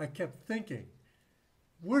 I kept thinking,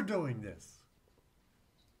 we're doing this.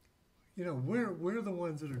 We're the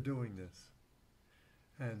ones that are doing this.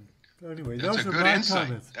 And anyway, those are my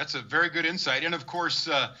comments. That's a very good insight. And of course,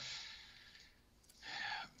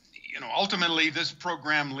 ultimately this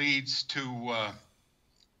program leads to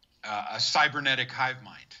a cybernetic hive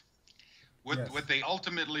mind. Yes. What they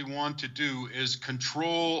ultimately want to do is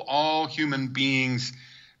control all human beings'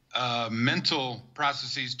 mental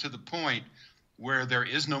processes to the point where there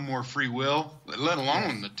is no more free will, let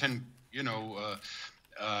alone the 10,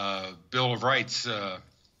 Bill of Rights that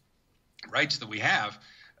we have.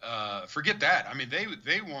 Forget that. I mean,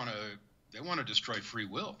 they want to destroy free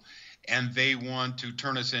will, and they want to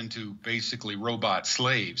turn us into basically robot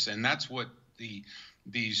slaves, and that's what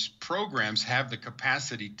these programs have the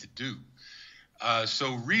capacity to do.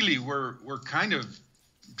 So really, we're kind of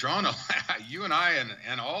drawn a you and I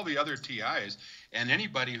and all the other TIs and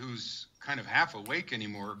anybody who's kind of half awake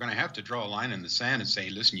anymore are going to have to draw a line in the sand and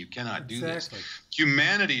say, listen, you cannot do this.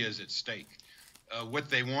 Humanity is at stake. What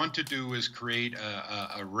they want to do is create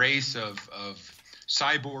a race of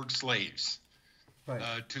cyborg slaves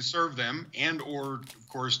to serve them, and or of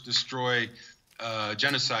course destroy,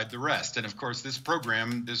 genocide the rest. And of course this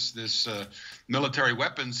program, this military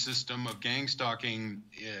weapons system of gang stalking,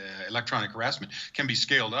 electronic harassment can be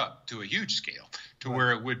scaled up to a huge scale to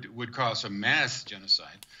where it would cause a mass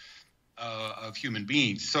genocide of human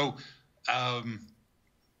beings. So I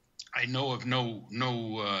know of no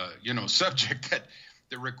subject that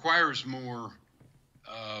requires more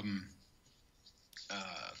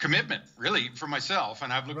commitment, really, for myself.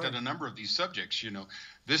 And I've looked at a number of these subjects.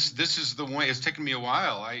 This is the way. It's taken me a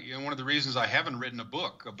while. One of the reasons I haven't written a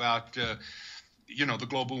book about the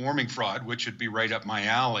global warming fraud, which would be right up my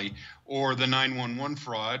alley, or the 911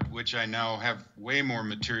 fraud, which I now have way more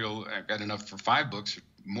material. I've got enough for 5 books or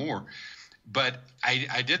more. But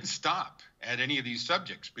I didn't stop at any of these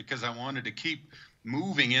subjects because I wanted to keep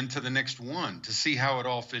moving into the next one to see how it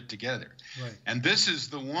all fit together. Right. And this is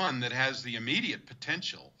the one that has the immediate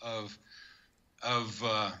potential of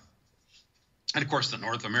and of course the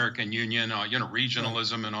North American Union,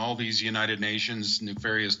 regionalism, and all these United Nations,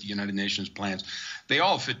 nefarious United Nations plans, they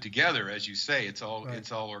all fit together, as you say. It's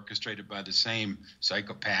all orchestrated by the same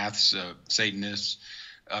psychopaths, Satanists,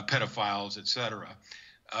 pedophiles, etc.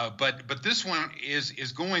 But this one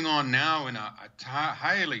is going on now in a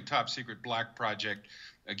highly top secret black project,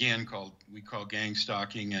 again we call gang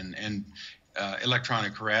stalking and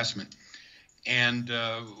electronic harassment, and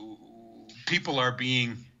people are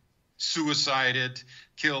being suicided,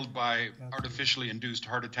 killed by artificially induced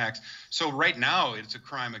heart attacks. So right now it's a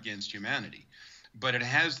crime against humanity, but it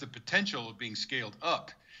has the potential of being scaled up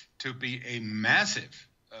to be a massive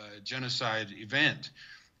genocide event.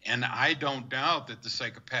 And I don't doubt that the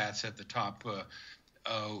psychopaths at the top would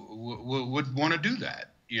want to do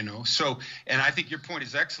that, So, and I think your point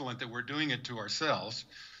is excellent that we're doing it to ourselves,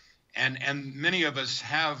 and many of us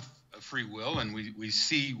have a free will, and we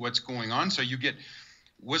see what's going on. So you get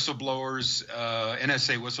whistleblowers,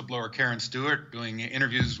 NSA whistleblower Karen Stewart doing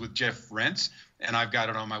interviews with Jeff Rense, and I've got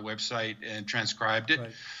it on my website and transcribed it.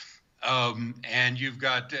 Right. And you've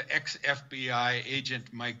got ex-FBI agent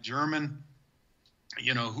Mike German,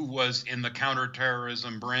 who was in the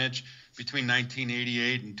counterterrorism branch between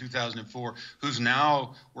 1988 and 2004, who's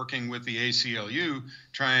now working with the ACLU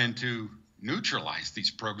trying to neutralize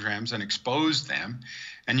these programs and expose them.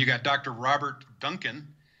 And you got Dr. Robert Duncan,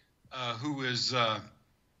 who is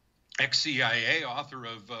ex-CIA, author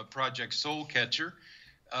of Project Soul Catcher,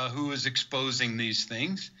 who is exposing these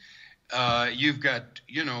things. You've got,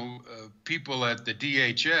 people at the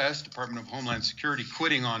DHS, Department of Homeland Security,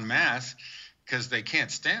 quitting en masse because they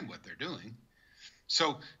can't stand what they're doing.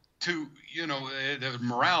 So the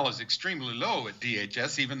morale is extremely low at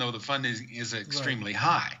DHS, even though the funding is extremely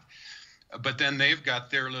high. But then they've got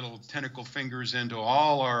their little tentacle fingers into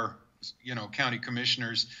all our, county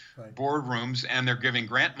commissioners' boardrooms, and they're giving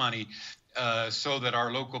grant money so that our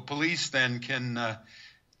local police then can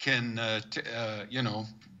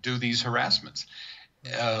do these harassments.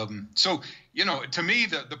 So, to me,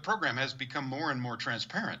 the program has become more and more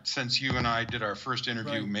transparent since you and I did our first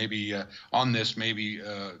interview, maybe on this,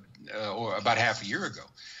 or about half a year ago.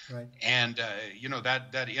 Right. And,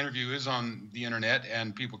 that interview is on the internet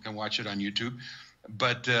and people can watch it on YouTube.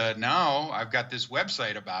 But now I've got this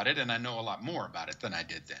website about it, and I know a lot more about it than I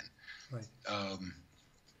did then. Right.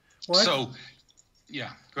 Go ahead.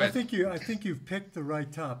 I think you've picked the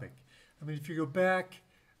right topic. I mean, if you go back,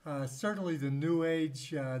 certainly the New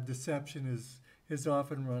Age deception is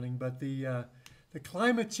off and running, but the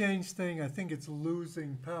climate change thing, I think it's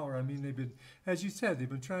losing power. I mean, they've been, as you said, they've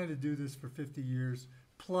been trying to do this for 50 years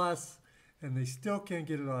plus, and they still can't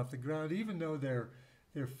get it off the ground, even though they're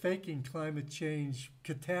faking climate change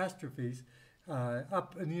catastrophes.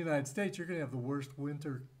 Up in the United States, you're going to have the worst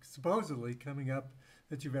winter, supposedly, coming up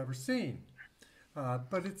that you've ever seen.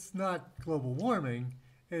 But it's not global warming.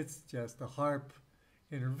 It's just a HAARP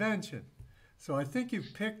intervention. So I think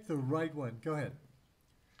you've picked the right one. Go ahead.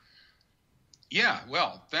 Yeah,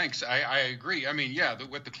 well, thanks. I agree. I mean, yeah,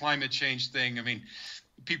 with the climate change thing, I mean,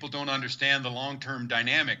 people don't understand the long-term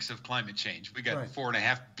dynamics of climate change. We got Right.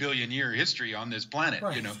 4.5 billion year history on this planet,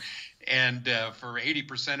 Right. you know, and for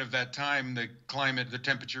 80% of that time, the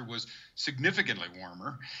temperature was significantly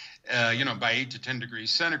warmer, you know, by 8 to 10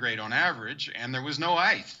 degrees centigrade on average, and there was no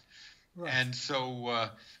ice. Right. And so,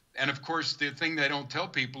 and of course, the thing they don't tell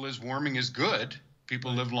people is warming is good.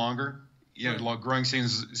 People live longer. You know, growing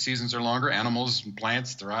seasons are longer. Animals and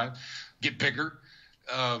plants thrive, get bigger.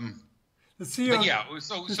 But yeah,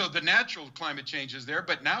 so the natural climate change is there,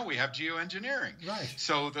 but now we have geoengineering. Right.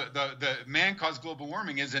 So the man-caused global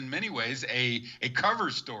warming is in many ways a cover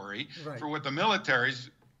story for what the military's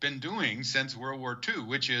been doing since World War II,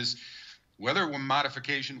 which is weather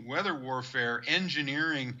modification, weather warfare,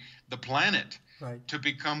 engineering the planet to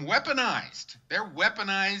become weaponized. They're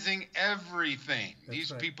weaponizing everything.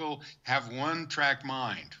 These people have one-track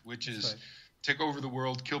mind, which is take over the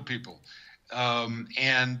world, kill people.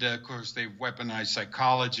 And of course, they've weaponized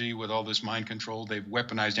psychology with all this mind control. They've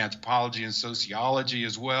weaponized anthropology and sociology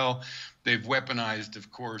as well. They've weaponized,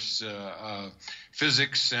 of course,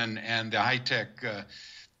 physics and the high-tech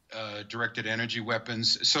directed energy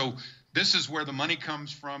weapons. So this is where the money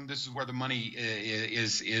comes from. This is where the money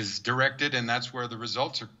is directed, and that's where the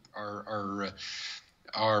results are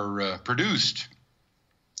produced.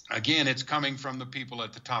 Again, it's coming from the people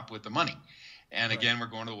at the top with the money. And again, we're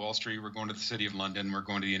going to Wall Street, we're going to the City of London, we're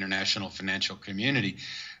going to the international financial community,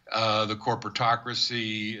 the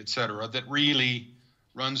corporatocracy, et cetera, that really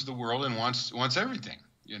runs the world and wants everything,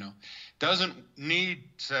 you know. Doesn't need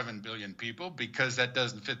 7 billion people because that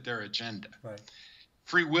doesn't fit their agenda. Right.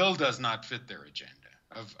 Free will does not fit their agenda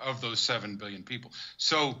of those 7 billion people.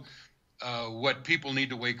 So what people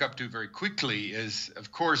need to wake up to very quickly is,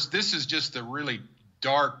 of course, this is just the really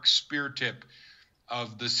dark spear tip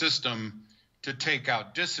of the system to take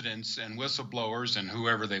out dissidents and whistleblowers and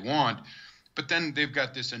whoever they want. But then they've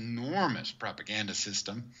got this enormous propaganda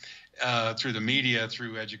system through the media,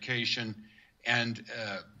 through education. And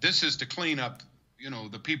this is to clean up, you know,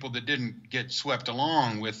 the people that didn't get swept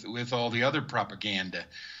along with all the other propaganda,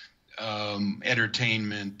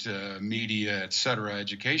 entertainment, media, et cetera,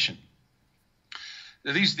 education.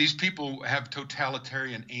 These people have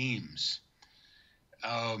totalitarian aims.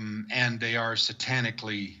 And they are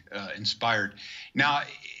satanically inspired. Now,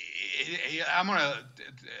 I'm going to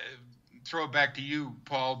throw it back to you,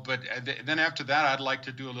 Paul, but then after that, I'd like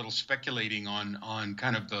to do a little speculating on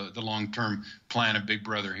kind of the long-term plan of Big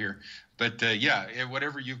Brother here. But yeah,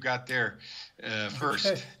 whatever you've got there first.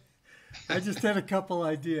 Okay. I just had a couple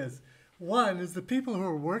ideas. One is the people who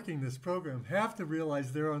are working this program have to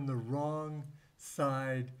realize they're on the wrong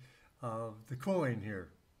side of the coin here.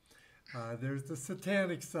 There's the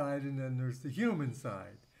satanic side and then there's the human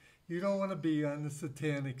side. You don't want to be on the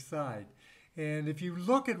satanic side. And if you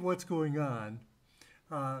look at what's going on,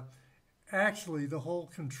 actually the whole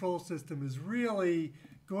control system is really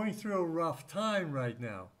going through a rough time right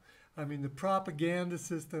now. I mean, the propaganda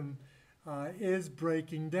system is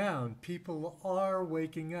breaking down. People are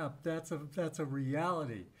waking up. That's a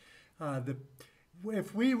reality.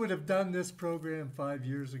 If we would have done this program 5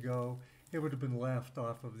 years ago, it would have been laughed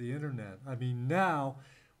off of the internet. I mean, now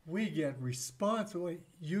we get response.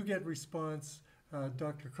 You get response,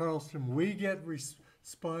 Dr. Karlstrom. We get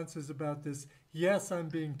responses about this. Yes, I'm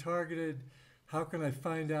being targeted. How can I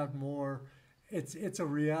find out more? It's a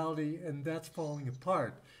reality, and that's falling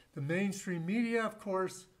apart. The mainstream media, of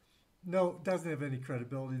course, doesn't have any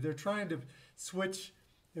credibility. They're trying to switch.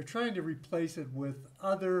 They're trying to replace it with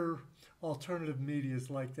other alternative medias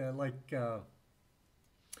like that, like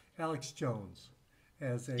Alex Jones,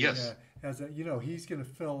 as a you know, he's going to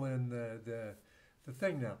fill in the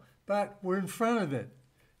thing now. But we're in front of it.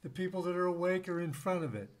 The people that are awake are in front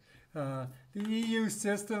of it. The EU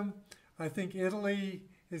system, I think Italy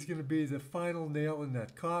is going to be the final nail in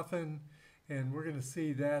that coffin, and we're going to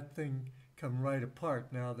see that thing come right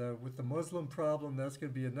apart. Now, with the Muslim problem, that's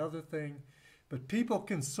going to be another thing. But people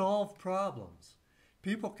can solve problems.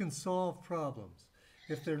 People can solve problems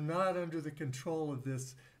if they're not under the control of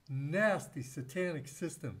this nasty satanic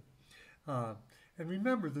system. And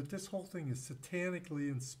remember that this whole thing is satanically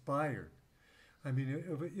inspired. I mean,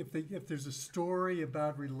 if there's a story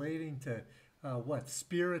about relating to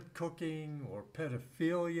spirit cooking or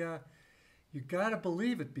pedophilia, you got to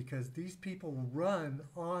believe it, because these people run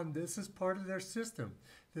on, this is part of their system.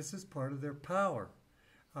 This is part of their power.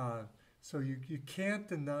 So you can't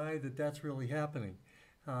deny that that's really happening.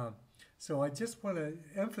 So I just want to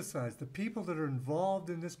emphasize the people that are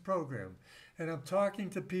involved in this program, and I'm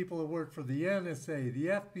talking to people who work for the NSA,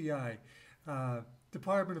 the FBI,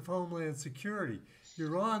 Department of Homeland Security.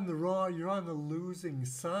 You're on the losing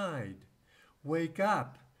side. Wake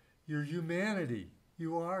up. You're humanity.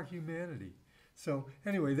 You are humanity. So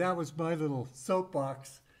anyway, that was my little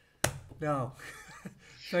soapbox. Now,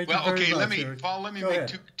 thank you very much. Let me make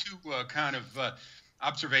two kind of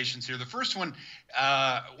observations here. The first one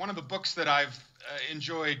of the books that I've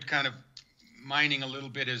enjoyed kind of mining a little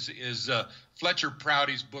bit is Fletcher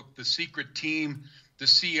Prouty's book, The Secret Team, the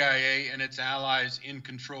CIA and its allies in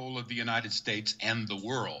control of the United States and the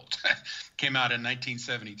world. Came out in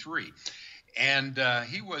 1973. And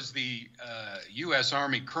he was the U.S.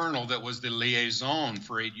 Army colonel that was the liaison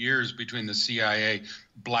for 8 years between the CIA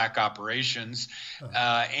black operations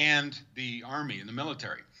and the Army and the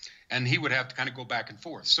military. And he would have to kind of go back and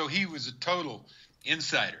forth. So he was a total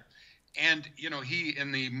insider. And, you know, he,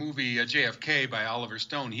 in the movie JFK by Oliver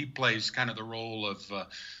Stone, he plays kind of the role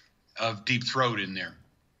of Deep Throat in there,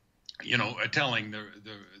 you know, telling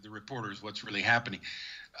the reporters what's really happening.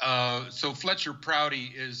 So Fletcher Prouty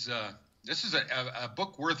is... this is a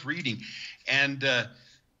book worth reading, and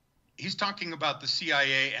he's talking about the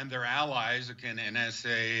CIA and their allies, again,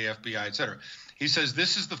 NSA, FBI, etc. He says,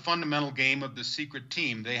 this is the fundamental game of the secret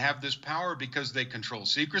team. They have this power because they control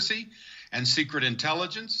secrecy and secret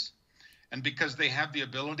intelligence, and because they have the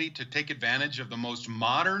ability to take advantage of the most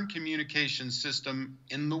modern communication system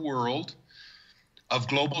in the world, of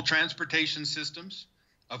global transportation systems,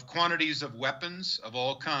 of quantities of weapons of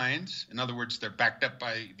all kinds. In other words, they're backed up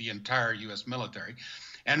by the entire U.S. military.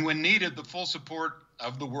 And when needed, the full support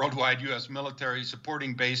of the worldwide U.S. military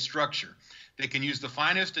supporting base structure. They can use the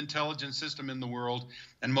finest intelligence system in the world.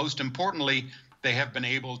 And most importantly, they have been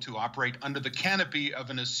able to operate under the canopy of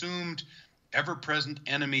an assumed ever-present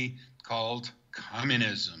enemy called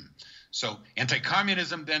communism. So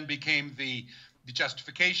anti-communism then became the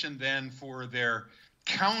justification then for their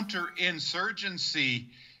counterinsurgency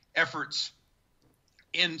efforts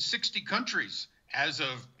in 60 countries as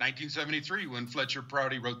of 1973 when Fletcher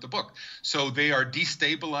Prouty wrote the book. So they are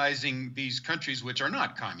destabilizing these countries which are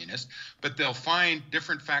not communist, but they'll find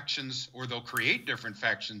different factions or they'll create different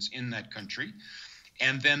factions in that country,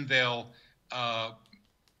 and then they'll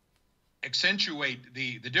accentuate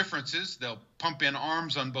the differences. They'll pump in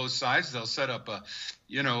arms on both sides. They'll set up a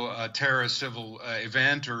terrorist civil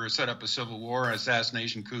event or set up a civil war,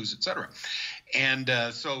 assassination, coups, etc. And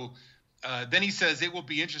so then he says it will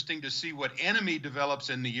be interesting to see what enemy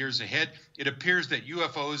develops in the years ahead. It appears that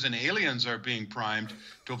UFOs and aliens are being primed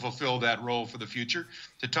to fulfill that role for the future.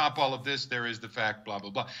 To top all of this, there is the fact, blah,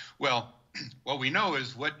 blah, blah. Well, what we know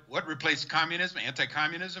is what replaced communism,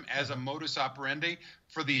 anti-communism, as a modus operandi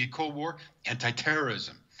for the Cold War?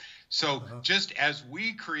 Anti-terrorism. So just as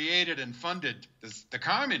we created and funded the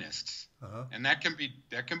communists, and that can be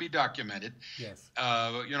documented. Yes.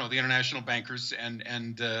 You know, the international bankers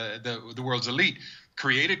and the world's elite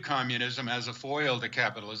created communism as a foil to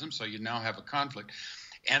capitalism. So you now have a conflict,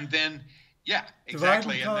 and then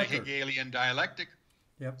exactly, and the Hegelian dialectic.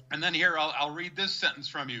 Yep. And then here I'll read this sentence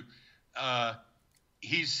from you.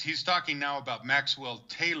 He's talking now about Maxwell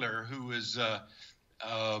Taylor, who is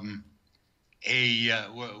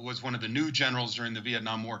was one of the new generals during the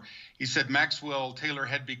Vietnam War. He said Maxwell Taylor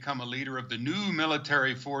had become a leader of the new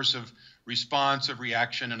military force of response, of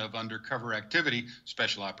reaction, and of undercover activity,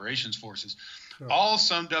 special operations forces, all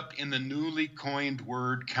summed up in the newly coined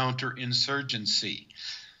word counterinsurgency.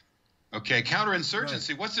 Okay, counterinsurgency.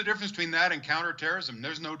 Right. What's the difference between that and counterterrorism?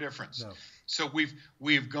 There's no difference. No. So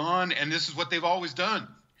we've gone, and this is what they've always done.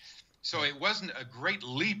 So it wasn't a great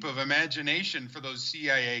leap of imagination for those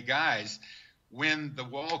CIA guys when the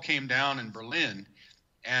wall came down in Berlin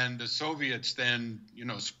and the Soviets then, you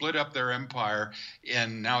know, split up their empire,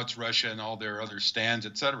 and now it's Russia and all their other stands,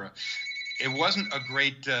 etc. It wasn't a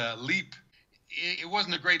great leap. It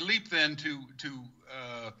wasn't a great leap then to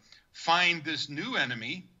find this new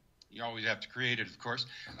enemy. You always have to create it, of course,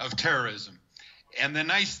 of terrorism. And the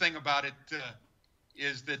nice thing about it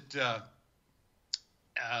is that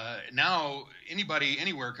now anybody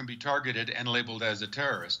anywhere can be targeted and labeled as a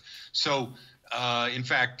terrorist. So, in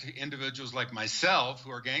fact, individuals like myself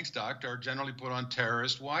who are gang stalked are generally put on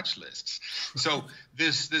terrorist watch lists. So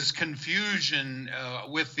this confusion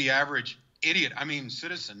with the average idiot, I mean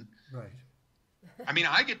citizen. Right. I mean,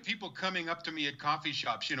 I get people coming up to me at coffee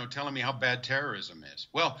shops, you know, telling me how bad terrorism is.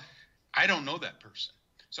 Well, I don't know that person.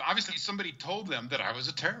 So obviously somebody told them that I was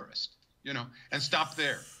a terrorist, you know, and stop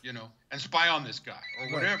there, you know, and spy on this guy or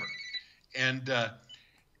whatever. Right. And,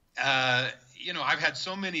 I've had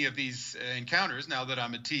so many of these encounters now that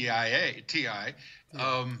I'm a TI,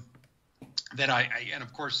 that and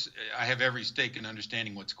of course I have every stake in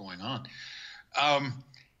understanding what's going on.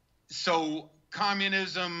 So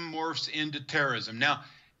communism morphs into terrorism. Now,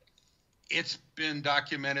 it's been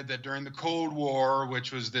documented that during the Cold War,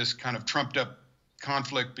 which was this kind of trumped up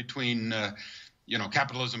conflict between,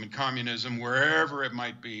 capitalism and communism, wherever it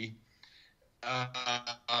might be,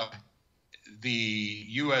 the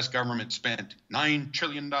U.S. government spent $9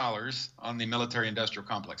 trillion on the military-industrial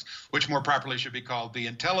complex, which more properly should be called the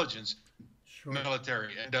intelligence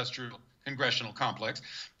military-industrial congressional complex.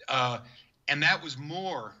 And that was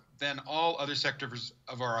more than all other sectors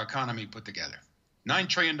of our economy put together. $9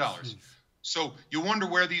 trillion. Jeez. So you wonder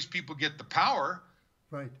where these people get the power.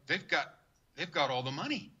 Right. They've got all the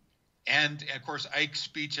money. And of course, Ike's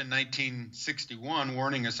speech in 1961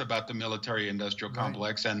 warning us about the military-industrial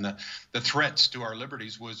complex and the threats to our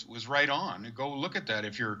liberties was right on. Go look at that.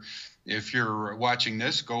 If you're watching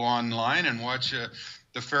this, go online and watch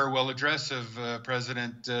the farewell address of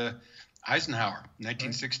President Eisenhower,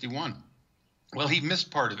 1961. Right. Well, he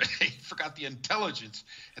missed part of it. He forgot the intelligence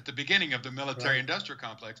at the beginning of the military-industrial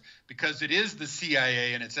complex, because it is the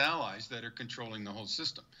CIA and its allies that are controlling the whole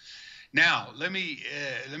system. Now, let me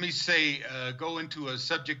go into a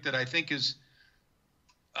subject that I think is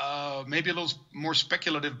maybe a little more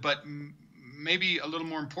speculative, but maybe a little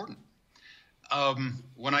more important.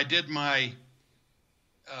 When I did my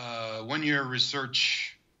one-year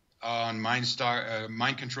research on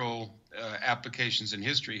mind control applications in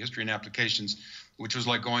history and applications, which was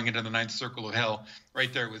like going into the ninth circle of hell,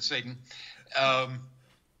 right there with Satan.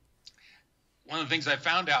 One of the things I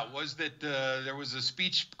found out was that there was a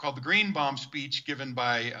speech called the Green Bomb speech given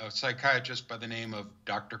by a psychiatrist by the name of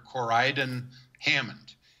Dr. Corydon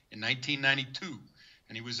Hammond in 1992.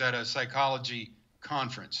 And he was at a psychology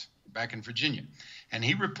conference back in Virginia. And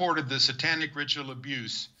he reported the satanic ritual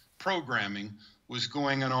abuse programming was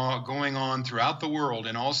going on throughout the world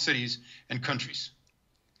in all cities and countries.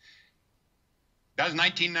 That was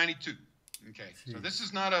 1992. Okay, so this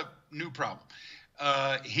is not a new problem.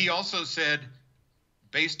 He also said,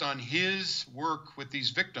 based on his work with these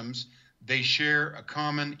victims, they share a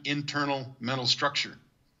common internal mental structure.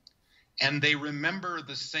 And they remember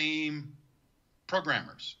the same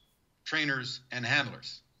programmers, trainers, and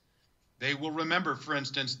handlers. They will remember, for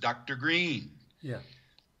instance, Dr. Green. Yeah.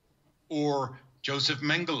 Or Joseph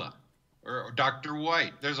Mengele, or Dr.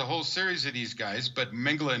 White. There's a whole series of these guys, but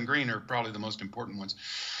Mengele and Green are probably the most important ones.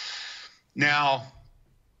 Now,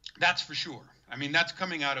 that's for sure. I mean, that's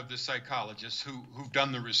coming out of the psychologists who've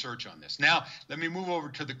done the research on this. Now, let me move over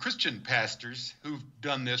to the Christian pastors who've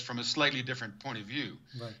done this from a slightly different point of view.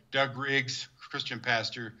 Right. Doug Riggs, Christian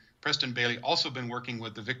pastor, Preston Bailey, also been working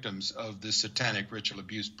with the victims of this satanic ritual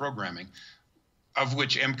abuse programming, of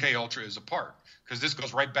which MK Ultra is a part, because this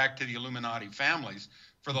goes right back to the Illuminati families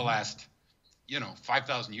for the last,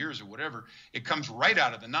 5,000 years or whatever. It comes right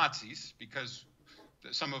out of the Nazis, because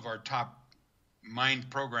some of our top mind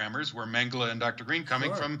programmers were Mengele and Dr. Green,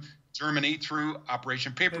 coming from Germany through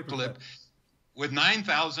Operation Paperclip, with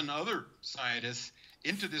 9,000 other scientists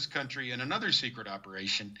into this country in another secret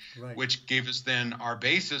operation, which gave us then our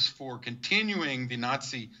basis for continuing the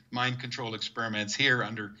Nazi mind control experiments here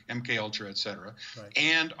under MK Ultra, et cetera,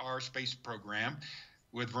 and our space program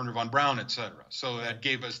with Wernher von Braun, et cetera. So that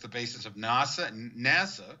gave us the basis of NASA. And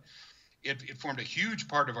NASA, it formed a huge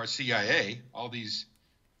part of our CIA, all these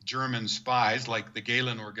German spies like the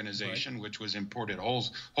Gehlen organization, which was imported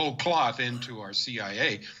whole cloth into our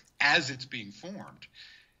CIA as it's being formed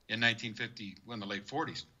in 1950, in the late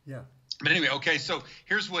 40s. Yeah. But anyway, okay, so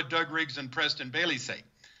here's what Doug Riggs and Preston Bailey say.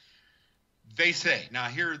 They say, now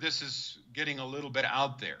here, this is getting a little bit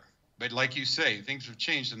out there, but like you say, things have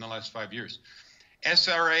changed in the last 5 years.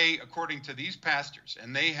 SRA, according to these pastors,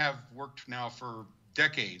 and they have worked now for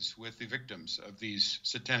decades with the victims of these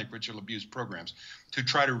satanic ritual abuse programs to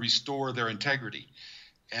try to restore their integrity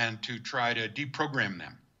and to try to deprogram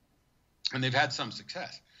them. And they've had some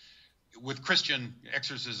success with Christian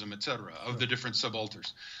exorcism, et cetera, of the different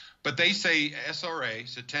subalters. But they say SRA,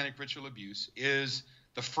 satanic ritual abuse, is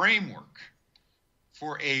the framework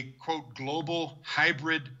for a, quote, global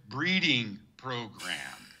hybrid breeding program,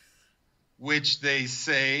 which they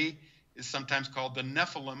say is sometimes called the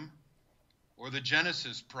Nephilim or the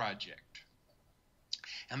Genesis Project.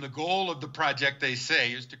 And the goal of the project, they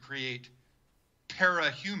say, is to create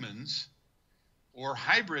para-humans, or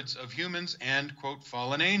hybrids of humans and, quote,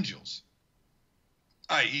 fallen angels,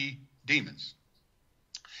 i.e. demons.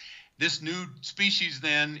 This new species,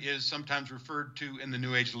 then, is sometimes referred to in the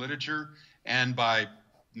New Age literature and by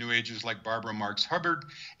New Agers like Barbara Marx Hubbard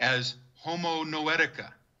as Homo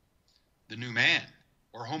noetica, the new man,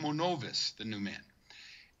 or Homo novus, the new man.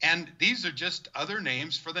 And these are just other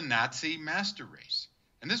names for the Nazi master race.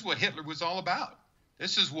 And this is what Hitler was all about.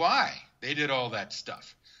 This is why they did all that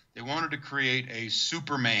stuff. They wanted to create a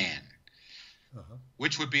Superman,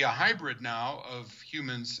 which would be a hybrid now of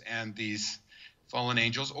humans and these fallen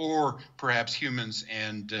angels, or perhaps humans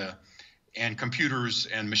and computers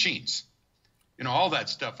and machines. You know, all that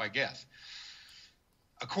stuff, I guess.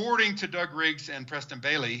 According to Doug Riggs and Preston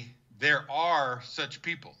Bailey, there are such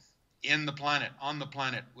people on the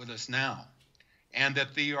planet with us now. And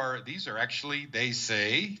that these are actually, they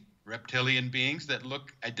say, reptilian beings that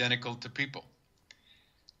look identical to people.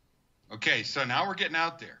 Okay, so now we're getting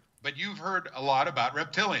out there. But you've heard a lot about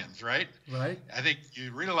reptilians, right? Right. I think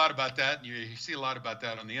you read a lot about that, and you see a lot about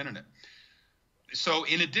that on the internet. So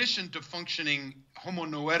in addition to functioning, Homo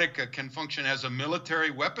noetica can function as a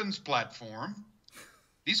military weapons platform.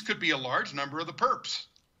 These could be a large number of the perps.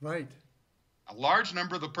 Right. A large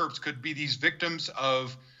number of the perps could be these victims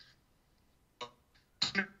of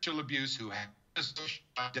spiritual abuse who have a social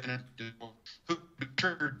identity, who are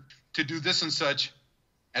triggered to do this and such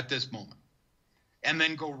at this moment, and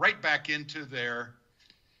then go right back into their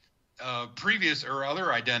previous or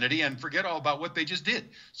other identity and forget all about what they just did.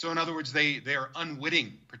 So in other words, they are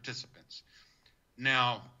unwitting participants.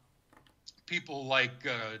 Now, people like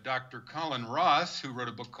Dr. Colin Ross, who wrote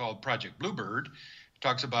a book called Project Bluebird,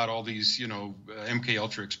 talks about all these, MK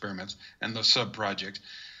Ultra experiments and the sub-projects.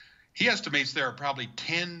 He estimates there are probably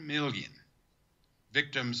 10 million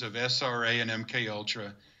victims of SRA and MK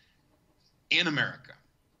Ultra in America.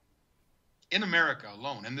 In America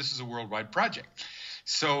alone, and this is a worldwide project.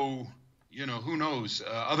 So, who knows?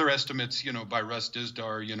 Other estimates, by Russ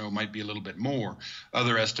Dizdar, might be a little bit more.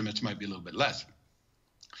 Other estimates might be a little bit less.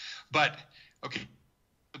 But, okay,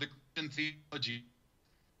 the Christian theology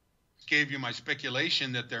gave you my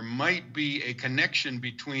speculation that there might be a connection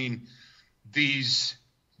between these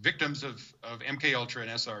victims of MK Ultra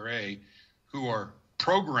and SRA who are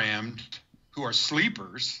programmed, who are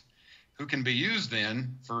sleepers, who can be used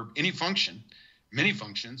then for any function, many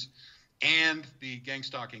functions, and the gang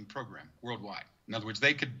stalking program worldwide. In other words,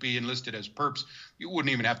 they could be enlisted as perps. You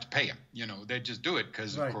wouldn't even have to pay them. They'd just do it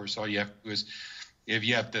because, of course, all you have to do is, if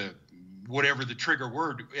you have to, whatever the trigger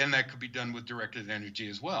word, and that could be done with directed energy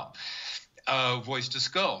as well. Voice to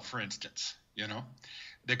skull, for instance,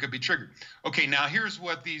 that could be triggered. Okay, now here's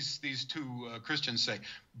what these two Christians say.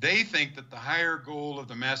 They think that the higher goal of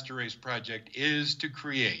the Master Race Project is to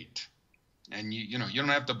create, and you don't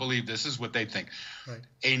have to believe this is what they think,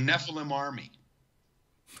 a Nephilim army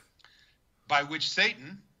by which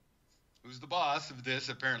Satan, who's the boss of this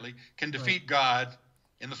apparently, can defeat God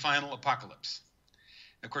in the final apocalypse.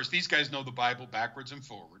 Of course, these guys know the Bible backwards and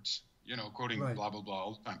forwards, quoting blah, blah, blah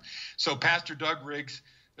all the time. So Pastor Doug Riggs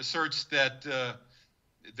asserts that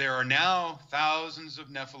there are now thousands of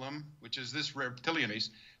Nephilim, which is this reptilian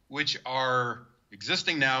race, which are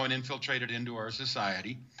existing now and infiltrated into our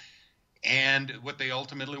society. And what they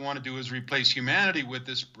ultimately want to do is replace humanity with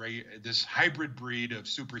this hybrid breed of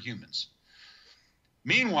superhumans.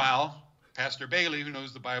 Meanwhile, Pastor Bailey, who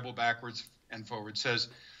knows the Bible backwards and forwards, says,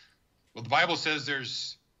 well, the Bible says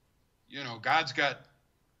there's, God's got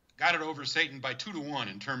it over Satan by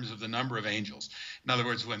 2-to-1 in terms of the number of angels. In other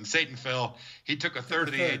words, when Satan fell, he took a third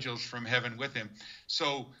of the angels from heaven with him.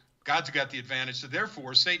 So God's got the advantage. So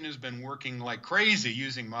therefore, Satan has been working like crazy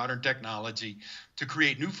using modern technology to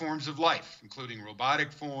create new forms of life, including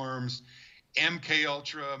robotic forms, MK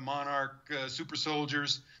Ultra, Monarch super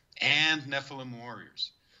soldiers, and Nephilim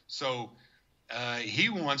warriors. So he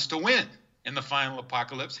wants to win in the final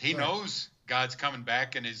apocalypse. He knows God's coming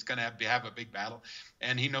back and he's going to have a big battle,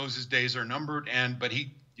 and he knows his days are numbered, but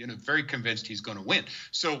he, very convinced he's going to win.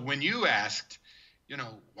 So when you asked,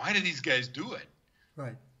 why do these guys do it?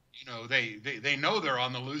 Right. They know they're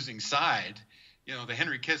on the losing side. The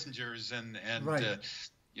Henry Kissingers and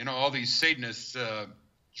all these Satanists,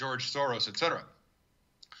 George Soros, etc.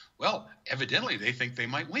 Well, evidently they think they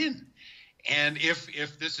might win, and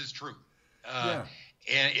if this is true,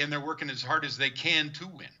 and they're working as hard as they can to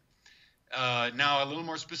win. Now, a little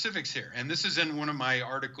more specifics here, and this is in one of my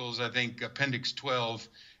articles, I think Appendix 12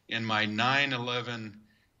 in my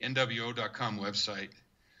 911nwo.com website,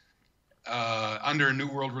 under New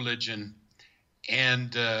World Religion,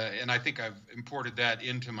 and I think I've imported that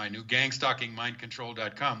into my new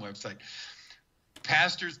gangstalkingmindcontrol.com website.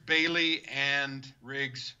 Pastors Bailey and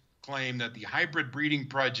Riggs claim that the hybrid breeding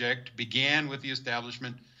project began with the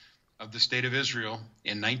establishment of the State of Israel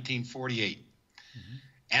in 1948,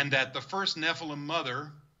 and that the first Nephilim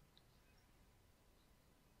mother,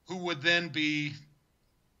 who would then be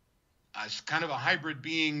kind of a hybrid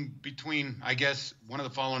being between, I guess, one of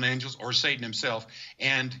the fallen angels or Satan himself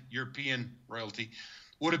and European royalty,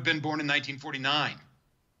 would have been born in 1949.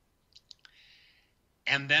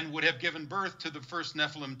 And then would have given birth to the first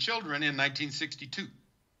Nephilim children in 1962.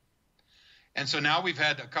 And so now we've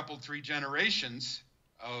had a couple, 3 generations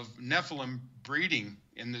of Nephilim breeding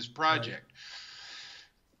in this project.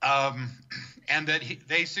 Right. And that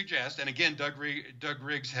they suggest, and again, Doug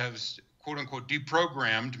Riggs has, quote unquote,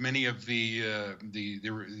 deprogrammed many of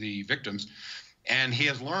the victims. And he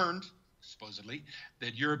has learned, supposedly,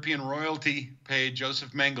 that European royalty paid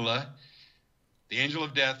Joseph Mengele, the angel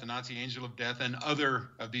of death, the Nazi angel of death, and other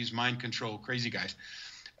of these mind control crazy guys,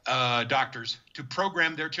 doctors, to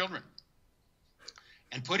program their children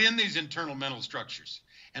and put in these internal mental structures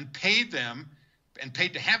and paid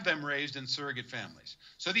to have them raised in surrogate families.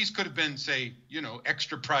 So these could have been, say,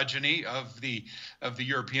 extra progeny of the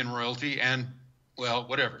European royalty and, well,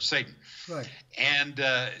 whatever, Satan. Right. And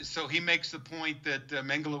so he makes the point that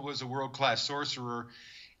Mengele was a world-class sorcerer,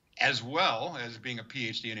 as well as being a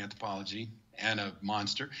PhD in anthropology and a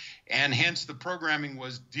monster, and hence the programming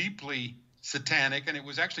was deeply satanic, and it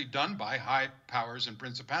was actually done by high powers and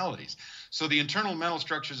principalities. So the internal mental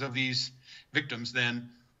structures of these victims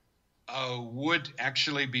then would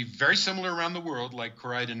actually be very similar around the world, like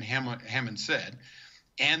Corydon Hammond said,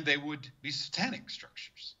 and they would be satanic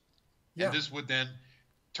structures. Yeah. And this would then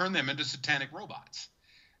turn them into satanic robots.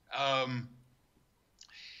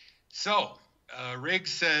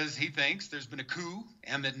 Riggs says he thinks there's been a coup,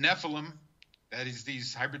 and that Nephilim, that is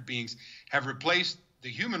these hybrid beings, have replaced the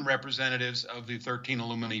human representatives of the 13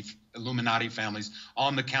 Illuminati families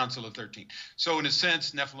on the Council of 13. So in a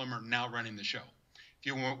sense, Nephilim are now running the show. If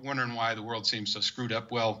you're wondering why the world seems so screwed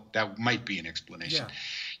up, well, that might be an explanation.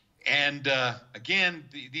 Yeah. And again,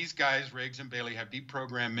 these guys, Riggs and Bailey, have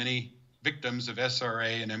deprogrammed many victims of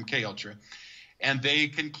SRA and MK Ultra, and they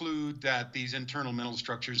conclude that these internal mental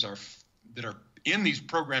structures that are in these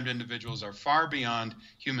programmed individuals are far beyond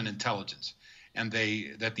human intelligence, and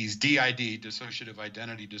that these DID, dissociative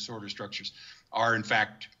identity disorder structures, are in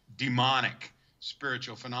fact demonic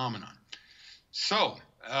spiritual phenomenon. So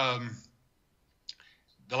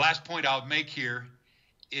the last point I'll make here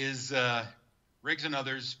is Riggs and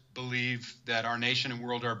others believe that our nation and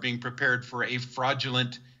world are being prepared for a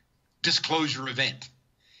fraudulent disclosure event,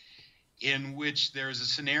 in which there is a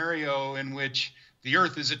scenario in which the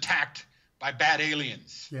earth is attacked by bad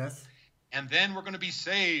aliens. Yes. And then we're going to be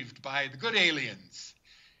saved by the good aliens.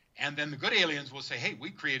 And then the good aliens will say, hey, we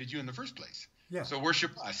created you in the first place. Yeah. So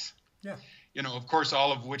worship us. Yeah. Of course,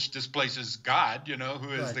 all of which displaces God, who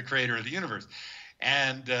is right. The creator of the universe.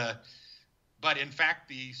 And but in fact,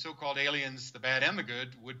 the so-called aliens, the bad and the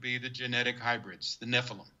good, would be the genetic hybrids, the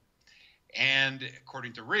Nephilim. And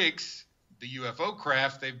according to Riggs, the UFO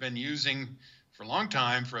craft they've been using for a long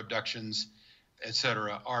time for abductions,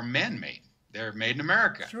 etc., are man-made. They're made in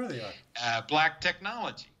America. Sure they are. Black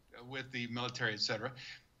technology with the military, etc.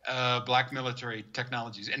 Black military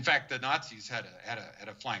technologies. In fact, the Nazis had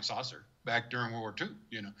a flying saucer back during World War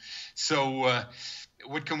II. So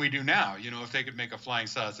what can we do now? If they could make a flying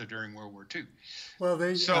saucer during World War II. Well,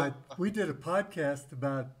 we did a podcast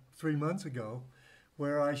about 3 months ago,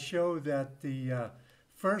 where I showed that the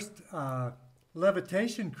first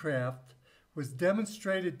levitation craft was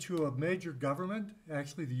demonstrated to a major government,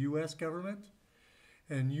 actually the U.S. government,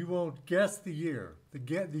 and you won't guess the year.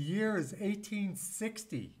 The year is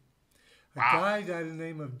 1860. A guy by the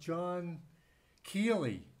name of John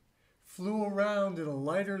Keeley flew around in a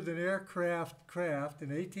lighter-than-air craft in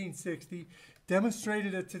 1860,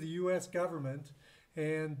 demonstrated it to the U.S. government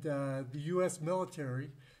and the U.S.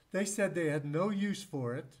 military. They said they had no use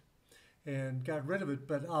for it and got rid of it,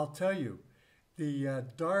 but I'll tell you, the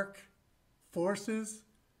dark forces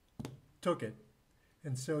took it.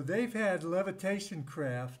 And so they've had levitation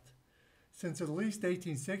craft since at least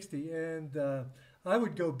 1860, and I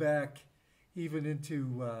would go back even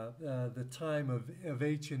into the time of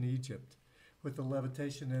ancient Egypt with the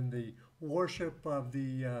levitation and the worship of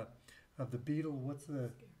the beetle. What's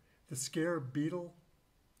the scarab beetle?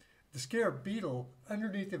 The scarab beetle,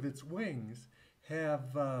 underneath of its wings,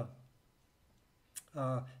 have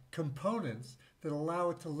components that allow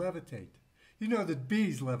it to levitate. You know that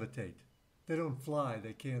bees levitate. They don't fly.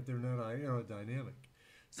 They can't. They're not aerodynamic.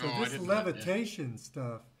 So this levitation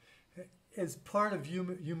stuff is part of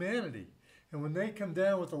humanity. And when they come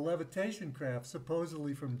down with a levitation craft,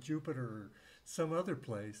 supposedly from Jupiter or some other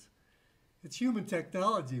place, it's human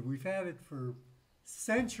technology. We've had it for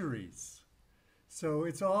centuries. So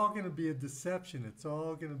it's all going to be a deception. It's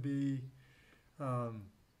all going to be a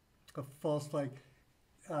false flag.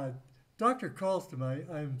 Dr. Karlstrom,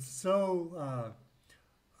 I'm so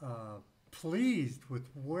pleased with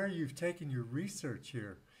where you've taken your research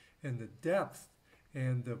here and the depth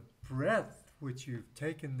and the breadth which you've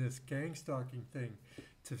taken this gang stalking thing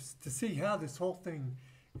to see how this whole thing,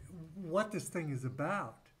 what this thing is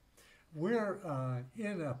about. We're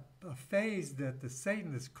in a phase that the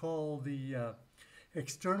Satanists call the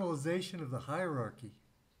externalization of the hierarchy,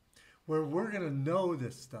 where we're going to know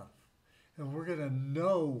this stuff and we're going to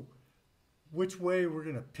know which way we're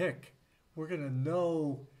going to pick. We're going to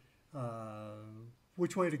know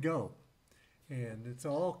which way to go. And it's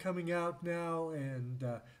all coming out now, and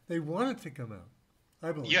they want it to come out,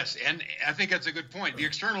 I believe. Yes, and I think that's a good point. The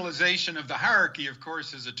externalization of the hierarchy, of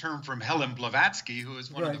course, is a term from Helen Blavatsky, who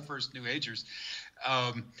is one of the first New Agers,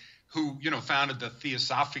 who, founded the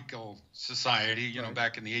Theosophical Society,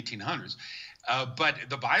 back in the 1800s. But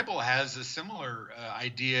the Bible has a similar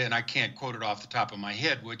idea, and I can't quote it off the top of my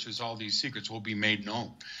head, which is all these secrets will be made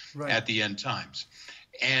known at the end times.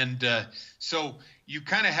 And so you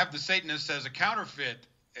kind of have the Satanists as a counterfeit,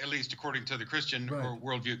 at least according to the Christian or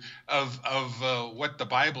worldview, of what the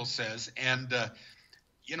Bible says. And,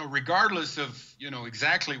 regardless of,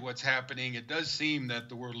 exactly what's happening, it does seem that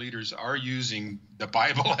the world leaders are using the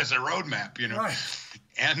Bible as a roadmap,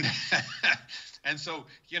 And and so,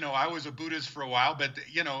 I was a Buddhist for a while, but,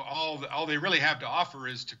 all they really have to offer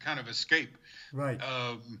is to kind of escape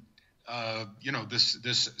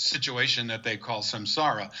this situation that they call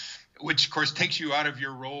samsara, which of course takes you out of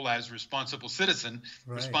your role as responsible citizen,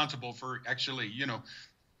 responsible for actually,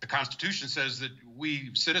 the Constitution says that we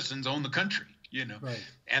citizens own the country,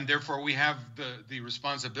 and therefore we have the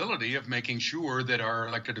responsibility of making sure that our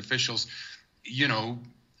elected officials,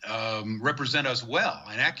 represent us well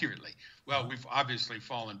and accurately. Well, we've obviously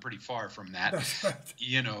fallen pretty far from that.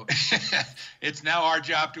 It's now our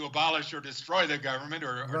job to abolish or destroy the government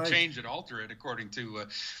or change it, alter it, according to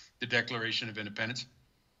the Declaration of Independence.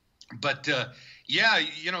 But,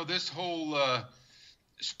 this whole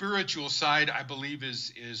spiritual side, I believe,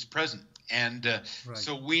 is present. And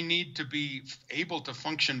so we need to be able to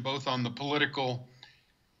function both on the political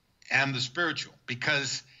and the spiritual,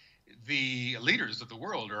 because the leaders of the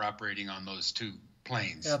world are operating on those two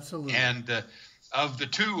planes. Absolutely. And of the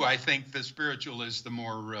two, I think the spiritual is the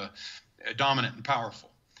more dominant and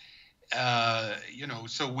powerful.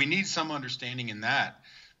 So we need some understanding in that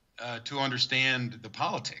to understand the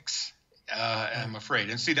politics, I'm afraid.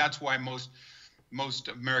 And see, that's why most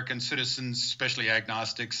American citizens, especially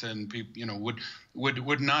agnostics and people,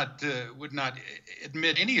 would not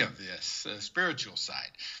admit any of this spiritual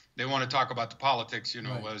side. They want to talk about the politics,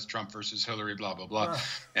 was Trump versus Hillary, blah, blah, blah.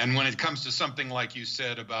 And when it comes to something like you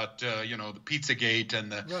said about, the Pizzagate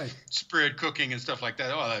and the spirit cooking and stuff like that,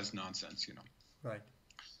 that's nonsense, Right.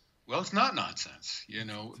 Well, it's not nonsense,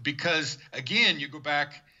 because, again, you go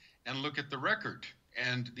back and look at the record,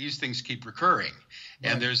 and these things keep recurring.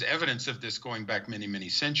 And there's evidence of this going back many, many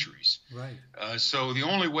centuries. Right. So the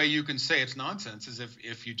only way you can say it's nonsense is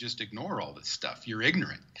if you just ignore all this stuff. You're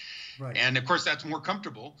ignorant. Right. And, of course, that's more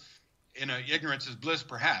comfortable. Ignorance is bliss,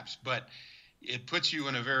 perhaps, but it puts you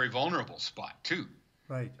in a very vulnerable spot, too.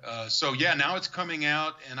 Right. Now it's coming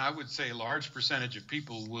out, and I would say a large percentage of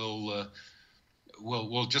people will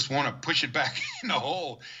just want to push it back in the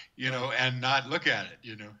hole, and not look at it,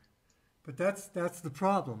 But that's the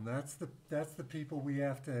problem. That's the people we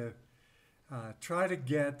have to try to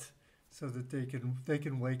get so that they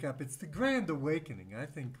can wake up. It's the grand awakening. I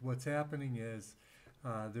think what's happening is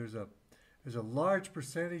there's a large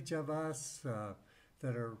percentage of us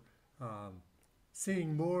that are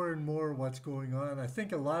seeing more and more what's going on. I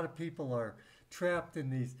think a lot of people are trapped in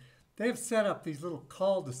these. They've set up these little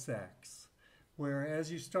cul-de-sacs where,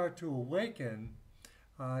 as you start to awaken,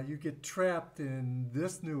 you get trapped in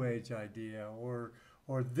this New Age idea or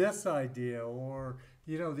this idea, or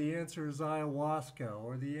the answer is ayahuasca,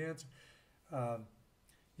 or the answer.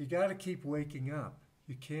 You got to keep waking up.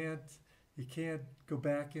 You can't go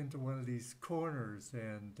back into one of these corners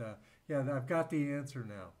and I've got the answer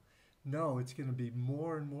now. No, it's going to be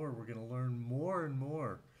more and more. We're going to learn more and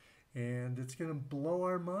more, and it's going to blow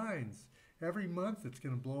our minds. Every month it's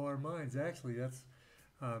going to blow our minds. Actually, that's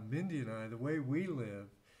Mindy and I, the way we live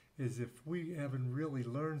is if we haven't really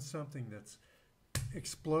learned something that's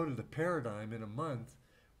exploded a paradigm in a month,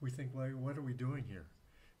 we think, well, what are we doing here?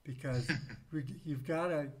 Because you've got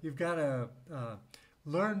to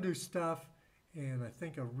learn new stuff, and I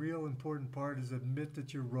think a real important part is admit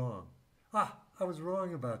that you're wrong. I was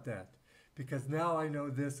wrong about that, because now I know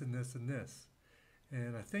this and this and this.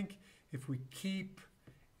 And I think if we keep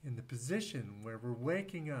in the position where we're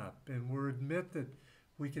waking up and we admit that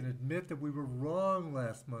We can admit that we were wrong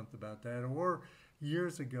last month about that, or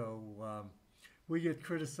years ago. We get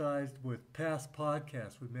criticized with past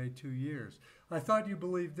podcasts we made 2 years. I thought you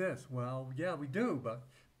believed this. Well, yeah, we do, but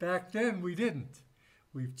back then we didn't.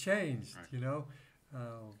 We've changed, Right. you know.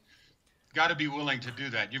 Got to be willing to do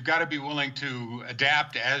that. You've got to be willing to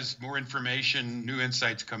adapt as more information, new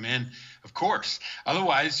insights come in. Of course.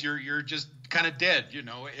 Otherwise, you're just kind of dead. You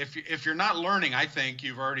know, if you're not learning, I think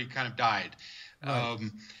you've already kind of died.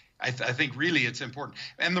 Right. I think really it's important.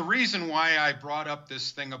 And the reason why I brought up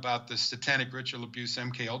this thing about the satanic ritual abuse,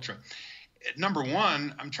 MK Ultra, number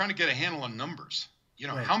one, I'm trying to get a handle on numbers. You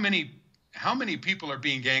know, Right. how many people are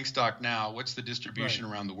being gang stalked now? What's the distribution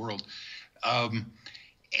around the world?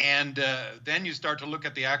 And then you start to look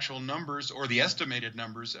at the actual numbers or the estimated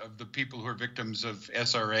numbers of the people who are victims of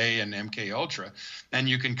SRA and MK Ultra, and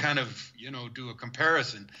you can kind of, you know, do a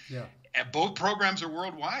comparison. Yeah. And both programs are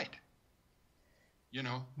worldwide. You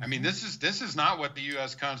know, I mean, this is not what the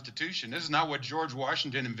U.S. Constitution. This is not what George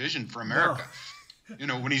Washington envisioned for America. No. You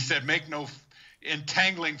know, when he said, "Make no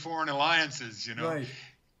entangling foreign alliances." You know, Right.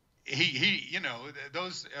 he you know,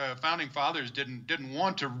 those founding fathers didn't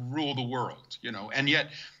want to rule the world. You know, and yet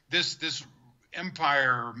this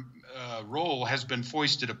empire role has been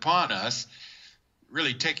foisted upon us,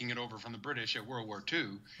 really taking it over from the British at World War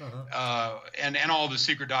II, and all the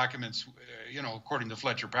secret documents, you know, according to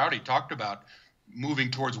Fletcher Prouty, talked about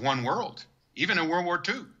moving towards one world, even in World War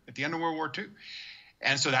II, at the end of World War II.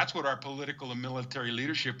 And so that's what our political and military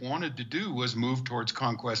leadership wanted to do, was move towards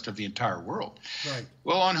conquest of the entire world. Right.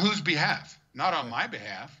 Well, on whose behalf? Not on my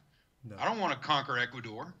behalf. No. I don't want to conquer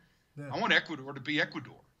Ecuador. No. I want Ecuador to be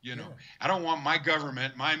Ecuador. You know, Yeah. I don't want my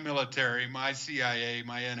government, my military, my CIA,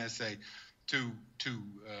 my NSA to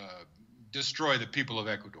destroy the people of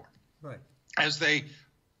Ecuador. Right. As they,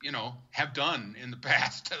 you know, have done in the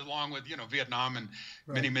past, along with, you know, Vietnam and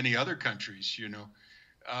Right. many other countries, you know.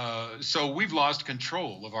 So we've lost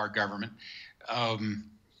control of our government.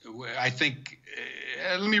 I think,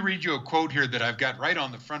 let me read you a quote here that I've got right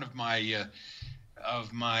on the front of my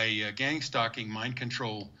gang stalking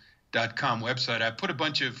mindcontrol.com website. I put a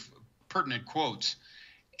bunch of pertinent quotes,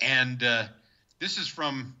 and this is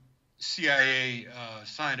from CIA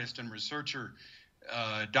scientist and researcher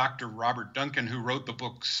Dr. Robert Duncan, who wrote the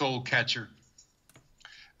book Soul Catcher.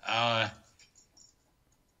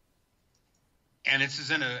 And this is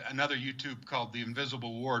in another YouTube called The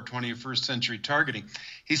Invisible War, 21st Century Targeting.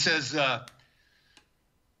 He says,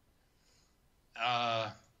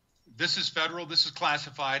 this is federal, this is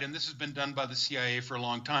classified, and this has been done by the CIA for a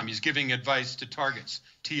long time. He's giving advice to targets,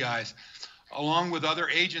 TIs, along with other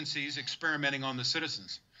agencies experimenting on the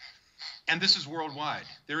citizens. And this is worldwide.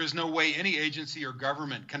 There is no way any agency or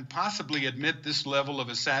government can possibly admit this level of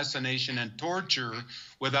assassination and torture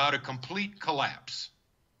without a complete collapse.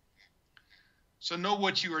 So know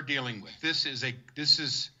what you are dealing with. This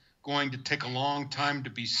is going to take a long time to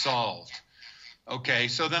be solved. Okay,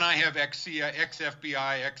 so then I have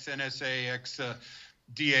ex-FBI, ex-NSA,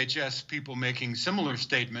 ex-DHS people making similar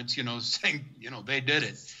statements, you know, saying, you know, they did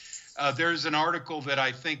it. There's an article that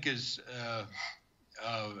I think is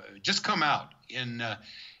just come out in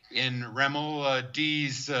Remo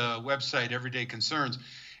D's website, Everyday Concerns,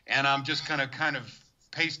 and I'm just going to kind of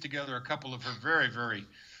paste together a couple of her very, very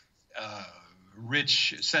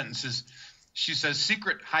rich sentences. She says,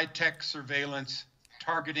 secret high-tech surveillance,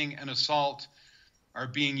 targeting, and assault are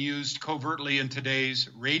being used covertly in today's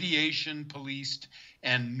radiation-policed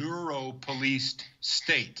and neuro-policed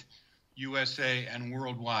state, USA and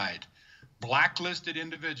worldwide. Blacklisted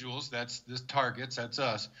individuals, that's the targets, that's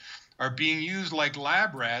us, are being used like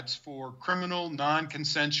lab rats for criminal,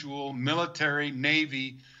 non-consensual, military,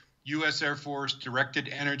 Navy, U.S. Air Force directed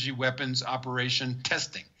energy weapons operation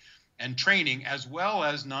testing and training, as well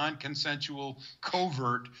as non-consensual,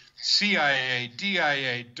 covert CIA,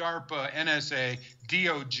 DIA, DARPA, NSA,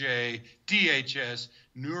 DOJ, DHS,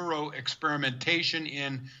 neuro-experimentation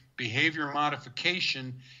in behavior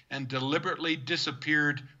modification, and deliberately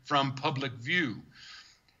disappeared from public view.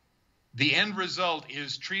 The end result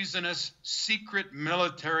is treasonous secret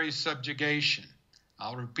military subjugation.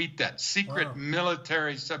 I'll repeat that, secret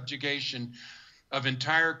military subjugation of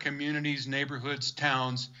entire communities, neighborhoods,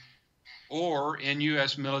 towns, or in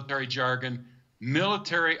U.S. military jargon,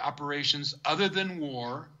 military operations other than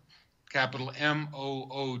war, capital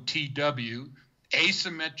MOOTW,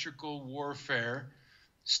 asymmetrical warfare,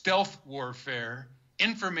 stealth warfare,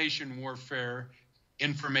 information warfare,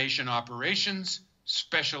 information operations,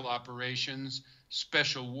 special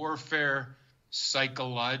warfare,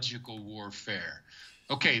 psychological warfare.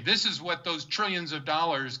 Okay, this is what those trillions of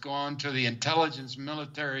dollars go on to the intelligence,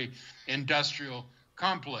 military, industrial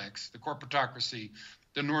complex, the corporatocracy,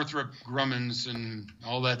 the Northrop Grummans and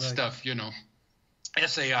all that stuff, you know,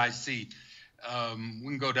 SAIC. We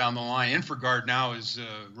can go down the line. InfraGard now is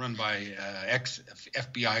run by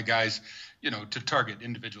ex-FBI guys, you know, to target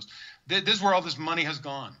individuals. This is where all this money has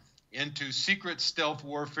gone, into secret stealth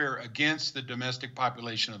warfare against the domestic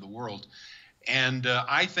population of the world. And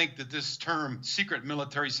I think that this term, secret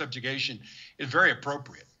military subjugation, is very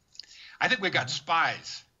appropriate. I think we've got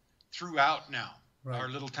spies throughout now, our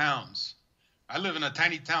little towns. I live in a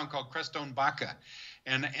tiny town called CRESTONE,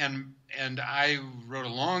 and I wrote a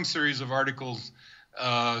long series of articles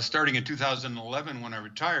starting in 2011 when I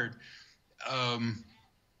retired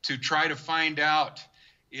to try to find out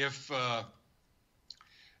if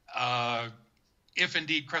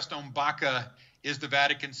indeed CRESTONE is the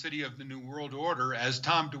Vatican City of the New World Order, as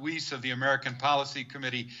Tom DeWeese of the American Policy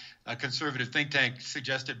Committee, a conservative think tank,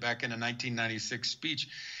 suggested back in a 1996 speech.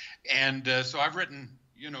 And so I've written,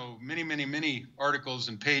 you know, many articles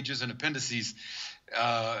and pages and appendices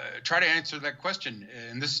try to answer that question.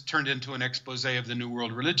 And this turned into an expose of the New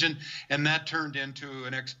World Religion, and that turned into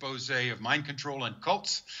an expose of mind control and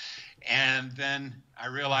cults. And then I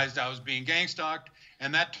realized I was being gang stalked,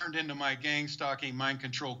 and that turned into my gang stalking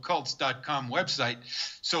mindcontrolcults.com website.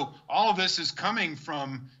 So all of this is coming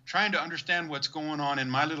from trying to understand what's going on in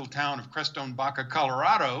my little town of Crestone,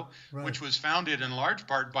 Colorado, which was founded in large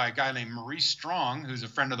part by a guy named Maurice Strong, who's a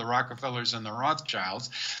friend of the Rockefellers and the Rothschilds,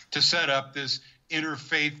 to set up this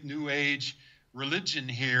interfaith New Age religion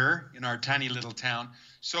here in our tiny little town.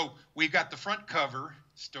 So we got the front cover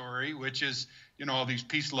story, which is, you know, all these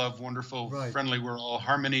peace, love, wonderful, friendly, we're all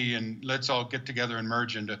harmony, and let's all get together and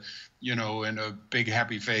merge into, you know, in a big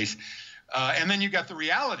happy face. And then you got the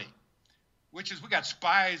reality, which is we got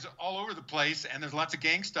spies all over the place, and there's lots of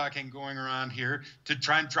gang stalking going around here to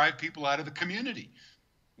try and drive people out of the community.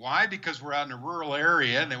 Why? Because we're out in a rural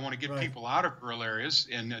area, and they want to get people out of rural areas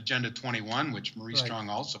in Agenda 21, which Maurice Strong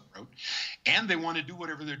also wrote. And they want to do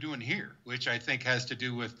whatever they're doing here, which I think has to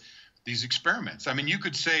do with these experiments. I mean, you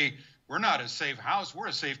could say we're not a safe house, we're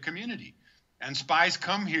a safe community. And spies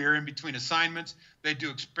come here in between assignments. They do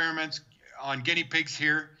experiments on guinea pigs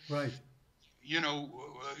here. You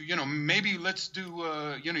know, maybe let's do,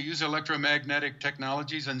 use electromagnetic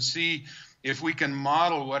technologies and see if we can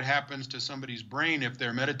model what happens to somebody's brain if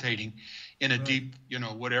they're meditating in a deep, you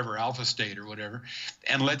know, whatever, alpha state or whatever.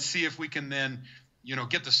 And let's see if we can then, you know,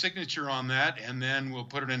 get the signature on that, and then we'll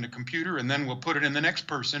put it in the computer, and then we'll put it in the next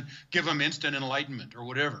person, give them instant enlightenment or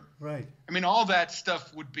whatever. I mean, all that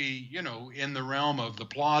stuff would be, you know, in the realm of the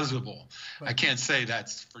plausible. I can't say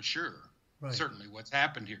that's for sure. Certainly what's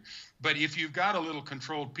happened here. But if you've got a little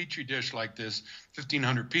controlled petri dish like this,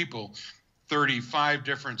 1,500 people, 35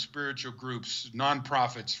 different spiritual groups,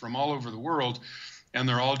 nonprofits from all over the world, and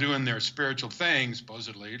they're all doing their spiritual thing,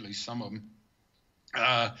 supposedly, at least some of them,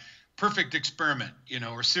 perfect experiment, you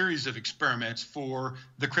know, or series of experiments for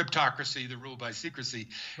the cryptocracy, the rule by secrecy,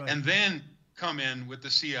 and then come in with the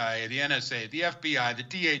CIA, the NSA, the FBI, the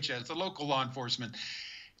DHS, the local law enforcement.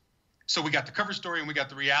 So we got the cover story and we got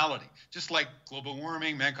the reality, just like global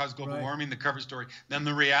warming, man caused global warming, the cover story, then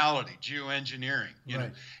the reality, geoengineering, you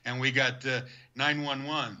know, and we got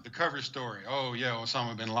 911, the cover story. Oh yeah,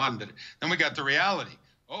 Osama bin Laden did it. Then we got the reality.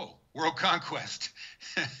 Oh, world conquest.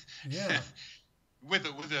 With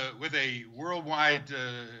a worldwide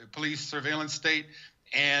police surveillance state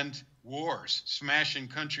and wars, smashing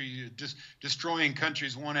countries, destroying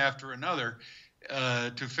countries one after another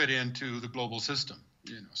to fit into the global system.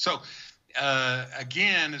 You know, so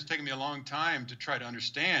again, it's taken me a long time to try to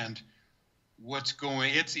understand what's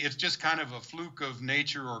going. It's just kind of a fluke of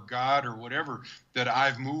nature or God or whatever that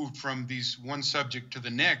I've moved from these one subject to the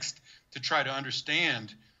next to try to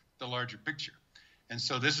understand the larger picture. And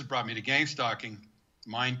so this has brought me to gang stalking,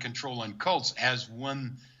 mind control, and cults as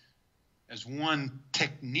one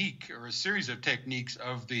technique or a series of techniques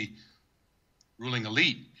of the ruling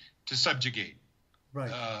elite to subjugate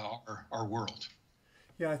our world.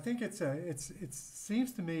 Yeah, I think it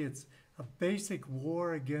seems to me it's a basic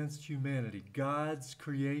war against humanity. God's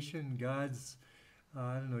creation, God's,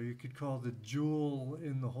 I don't know, you could call it the jewel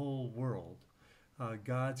in the whole world.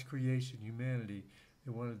 God's creation, humanity.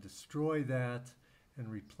 They want to destroy that and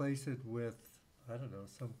replace it with, I don't know,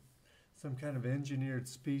 some kind of engineered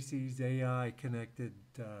species, AI connected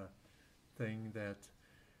thing that.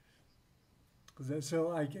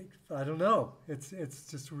 So I don't know. It's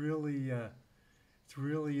just really. It's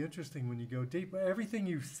really interesting when you go deep. Everything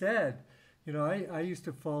you said, you know, I used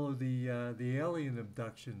to follow the alien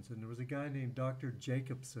abductions, and there was a guy named Dr.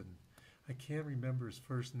 Jacobson. I can't remember his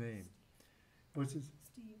first name. What's his?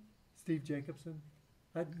 Steve Jacobson?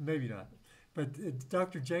 Maybe not. but it's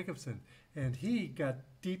Dr. Jacobson, and he got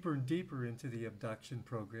deeper and deeper into the abduction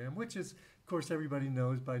program, which is, of course, everybody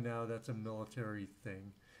knows by now that's a military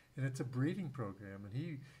thing, and it's a breeding program.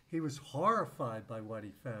 And he was horrified by what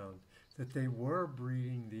he found, that they were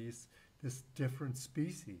breeding this different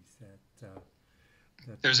species that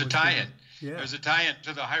There's a tie-in. Yeah. There's a tie-in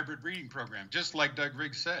to the hybrid breeding program, just like Doug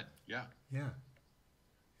Riggs said. Yeah. Yeah.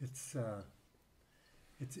 It's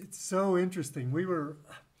so interesting.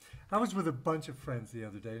 I was with a bunch of friends the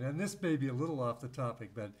other day, and this may be a little off the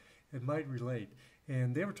topic, but it might relate.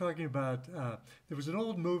 And they were talking about, there was an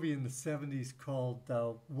old movie in the 70s called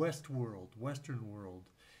Western World,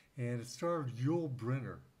 and it starred Yul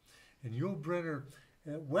Brynner. And Yul Brynner,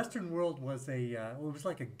 Western World was it was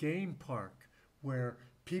like a game park where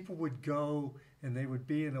people would go and they would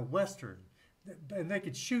be in a Western, and they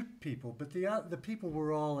could shoot people, but the people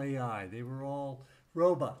were all AI. They were all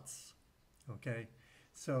robots, okay?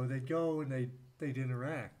 So they'd go and they'd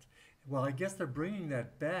interact. Well, I guess they're bringing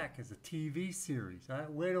that back as a TV series.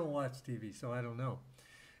 We don't watch TV, so I don't know.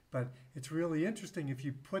 But it's really interesting if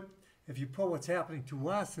you put what's happening to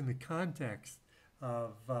us in the context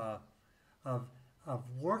of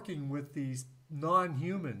working with these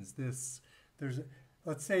non-humans.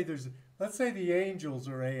 Let's say the angels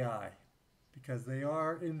are AI, because they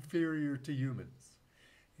are inferior to humans,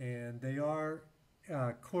 and they are,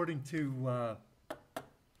 according to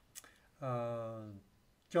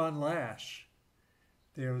John Lash,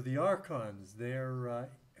 they're the archons. They're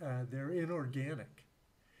inorganic,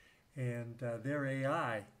 and they're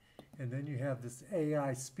AI. And then you have this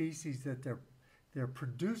AI species that they're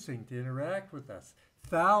producing to interact with us.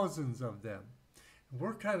 Thousands of them.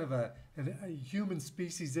 We're kind of a human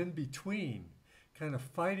species in between, kind of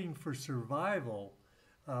fighting for survival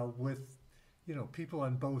with, people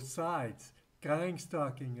on both sides, gang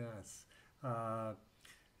stalking us,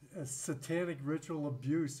 satanic ritual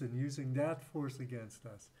abuse, and using that force against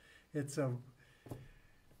us. I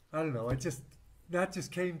don't know. That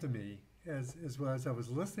just came to me as well as I was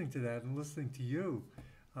listening to that and listening to you.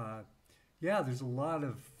 Yeah, there's a lot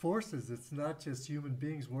of forces. It's not just human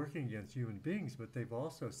beings working against human beings, but they've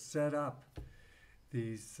also set up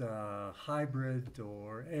these hybrid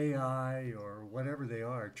or AI or whatever they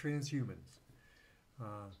are, transhumans.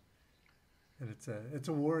 And it's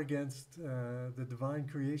a war against the divine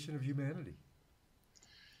creation of humanity.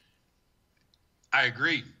 I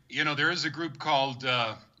agree. There is a group called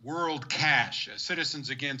World Cash, Citizens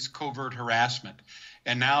Against Covert Harassment.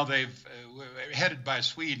 And now they've headed by a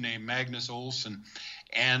Swede named Magnus Olsson,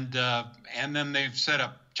 and then they've set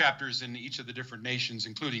up chapters in each of the different nations,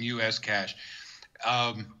 including U.S. Cash,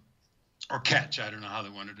 or Catch. I don't know how they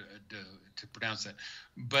wanted to pronounce that.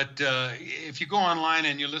 But if you go online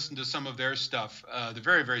and you listen to some of their stuff, they're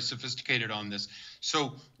very, very sophisticated on this.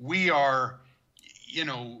 So we are,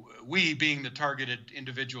 we being the targeted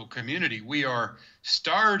individual community, we are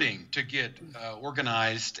starting to get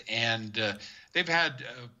organized, and they've had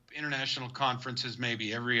international conferences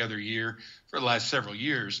maybe every other year for the last several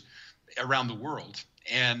years around the world.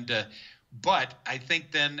 And but I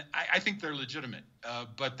think I think they're legitimate.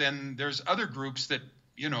 But then there's other groups that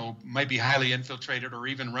might be highly infiltrated or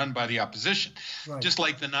even run by the opposition, right. Just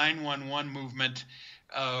like the 911 movement.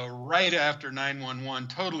 Right after 911,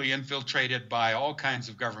 totally infiltrated by all kinds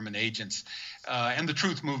of government agents. And the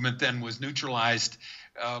Truth Movement then was neutralized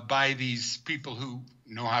by these people who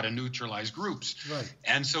know how to neutralize groups. Right.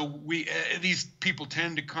 And so these people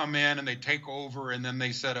tend to come in and they take over, and then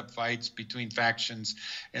they set up fights between factions,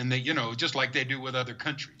 and they, just like they do with other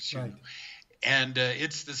countries. Right. And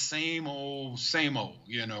it's the same old, so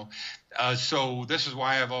this is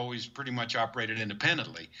why I've always pretty much operated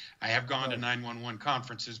independently. I have gone to 911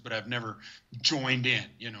 conferences, but I've never joined in.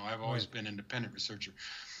 I've always been an independent researcher.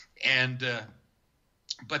 And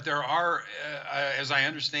but there are, as I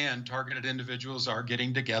understand, targeted individuals are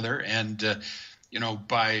getting together and,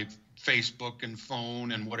 by Facebook and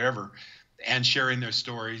phone and whatever, and sharing their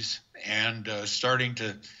stories and starting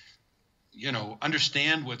to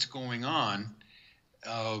understand what's going on.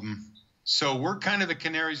 So we're kind of the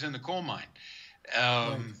canaries in the coal mine.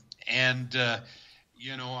 And, I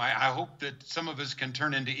hope that some of us can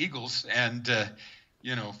turn into eagles and,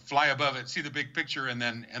 fly above it, see the big picture, and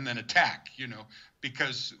then attack,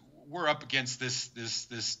 because we're up against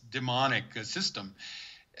this demonic system.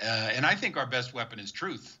 And I think our best weapon is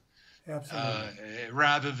truth. Absolutely.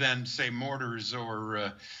 Rather than, say, mortars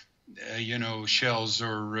or, shells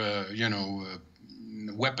or,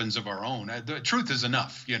 weapons of our own. The truth is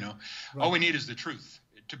enough, Right. All we need is the truth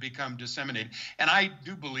to become disseminated. And I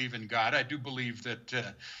do believe in God. I do believe that,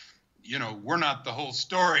 we're not the whole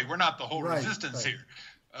story. We're not the whole resistance here.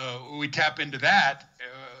 we tap into that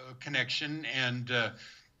connection, and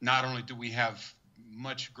not only do we have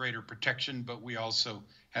much greater protection, but we also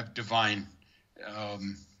have divine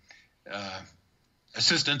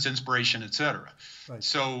assistance, inspiration, etc. Right.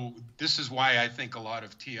 So this is why I think a lot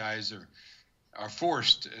of TIs are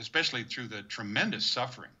forced, especially through the tremendous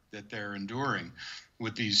suffering that they're enduring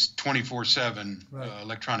with these 24/7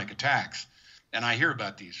 electronic attacks. And I hear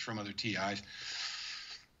about these from other TIs.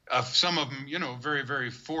 Some of them, very,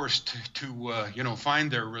 very forced to, find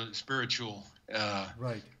their spiritual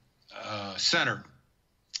center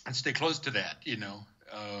and stay close to that,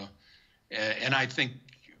 and I think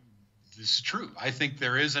this is true. I think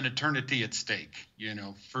there is an eternity at stake,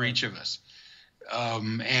 for each of us.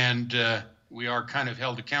 And we are kind of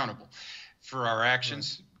held accountable for our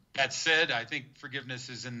actions. Right. That said, I think forgiveness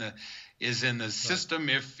is in the system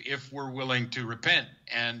if we're willing to repent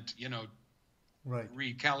and,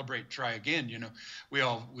 recalibrate, try again. We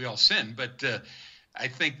all sin, but I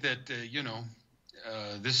think that,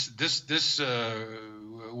 this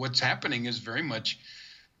what's happening is very much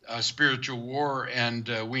a spiritual war, and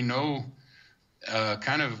we know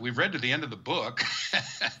we've read to the end of the book.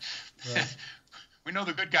 Right. We know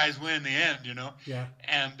the good guys win in the end, Yeah.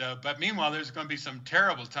 And but meanwhile, there's going to be some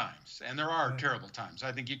terrible times, and there are terrible times.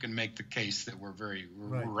 I think you can make the case that we're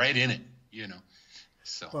right in it,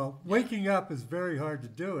 So. Well, waking up is very hard to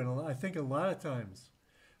do, and I think a lot of times,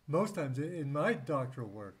 most times in my doctoral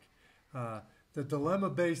work, the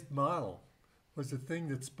dilemma-based model was the thing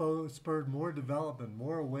that spurred more development,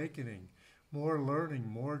 more awakening, more learning,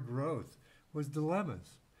 more growth, was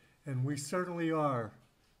dilemmas. And we certainly are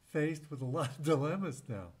faced with a lot of dilemmas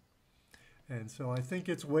now. And so I think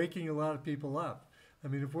it's waking a lot of people up. I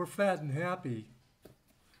mean, if we're fat and happy,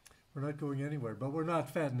 we're not going anywhere, but we're not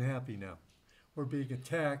fat and happy now. We're being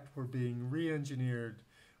attacked, we're being re-engineered,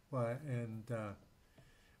 and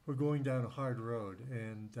we're going down a hard road.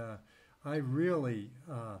 And I really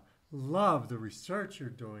love the research you're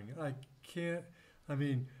doing.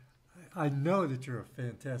 I know that you're a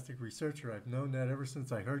fantastic researcher. I've known that ever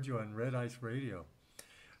since I heard you on Red Ice Radio.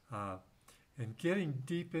 And getting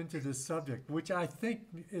deep into this subject, which I think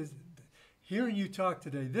is, hearing you talk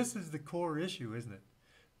today, this is the core issue, isn't it?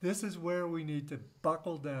 This is where we need to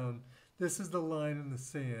buckle down. This is the line in the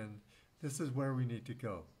sand. This is where we need to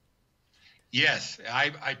go. Yes,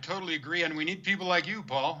 I totally agree, and we need people like you,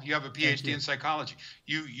 Paul. You have a PhD in psychology.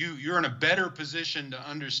 You're in a better position to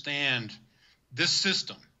understand this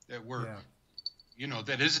system that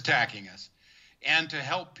that is attacking us, and to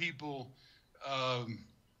help people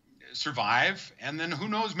survive, and then who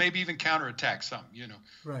knows, maybe even counterattack some.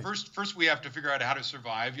 Right. First we have to figure out how to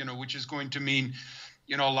survive. Which is going to mean,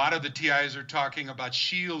 a lot of the TIs are talking about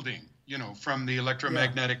shielding. From the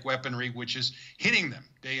electromagnetic weaponry, which is hitting them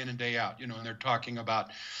day in and day out, and they're talking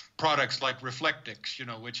about products like Reflectix,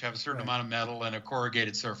 which have a certain amount of metal and a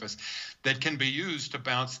corrugated surface that can be used to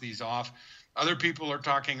bounce these off. Other people are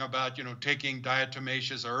talking about, taking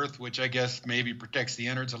diatomaceous earth, which I guess maybe protects the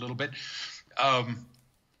innards a little bit.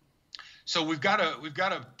 So we've got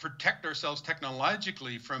to protect ourselves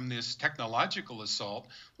technologically from this technological assault.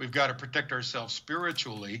 We've got to protect ourselves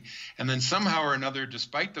spiritually, and then somehow or another,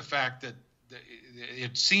 despite the fact that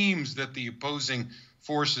it seems that the opposing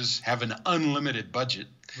forces have an unlimited budget,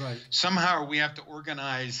 somehow we have to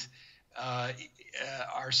organize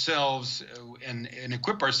ourselves and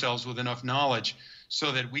equip ourselves with enough knowledge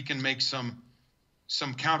so that we can make some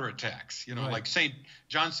counterattacks, like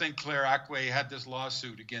John St. Clair Aquay had this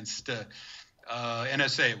lawsuit against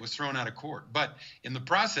NSA. It was thrown out of court. But in the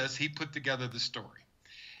process, he put together the story.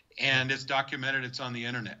 And it's documented. It's on the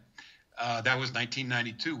internet. That was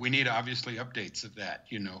 1992. We need, obviously, updates of that,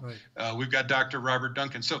 We've got Dr. Robert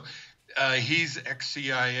Duncan. So he's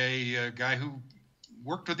ex-CIA guy who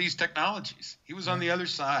worked with these technologies. He was on the other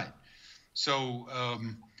side. So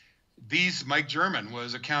Mike German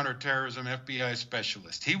was a counterterrorism FBI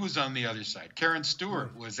specialist. He was on the other side. Karen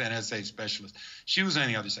Stewart was NSA specialist. She was on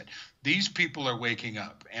the other side. These people are waking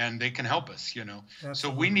up, and they can help us, Absolutely. So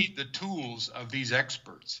we need the tools of these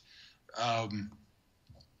experts. And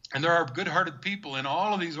there are good-hearted people in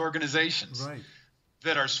all of these organizations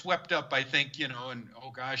that are swept up, I think, and,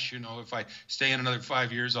 oh, gosh, if I stay in another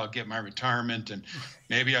 5 years, I'll get my retirement, and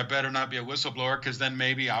maybe I better not be a whistleblower because then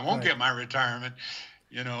maybe I won't get my retirement.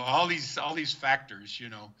 All these factors,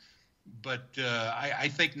 but I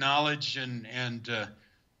think knowledge and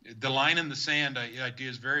the line in the sand idea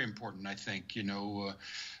is very important. I think,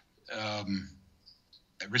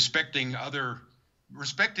 respecting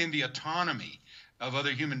the autonomy of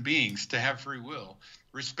other human beings to have free will,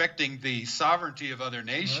 respecting the sovereignty of other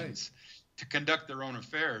nations to conduct their own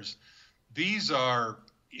affairs. These are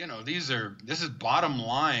this is bottom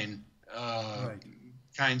line Right.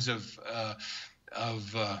 kinds of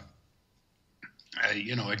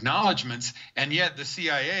acknowledgments, and yet the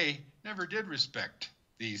CIA never did respect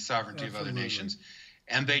the sovereignty of other nations,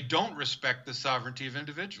 and they don't respect the sovereignty of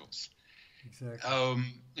individuals. Exactly.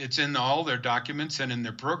 It's in all their documents and in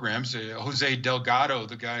their programs. Jose Delgado,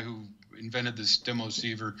 the guy who invented this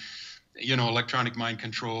democeiver, electronic mind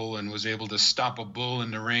control, and was able to stop a bull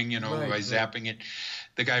in the ring, by zapping it.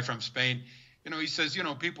 The guy from Spain, he says,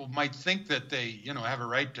 people might think that they, have a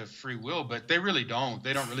right to free will, but they really don't.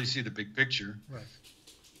 They don't really see the big picture. Right.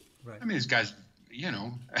 Right. I mean, these guys, you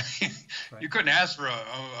couldn't ask for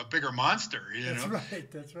a bigger monster, That's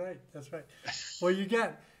right. That's right. Well,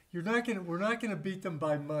 we're not going to beat them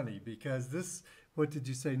by money, because what did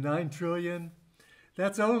you say, 9 trillion?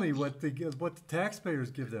 That's only what the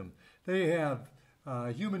taxpayers give them. They have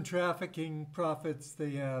human trafficking profits.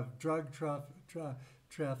 They have drug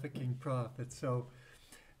trafficking profits. So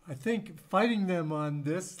I think fighting them on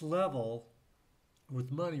this level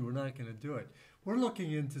with money, we're not going to do it. We're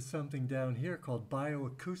looking into something down here called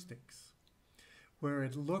bioacoustics, where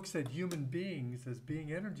it looks at human beings as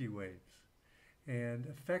being energy waves and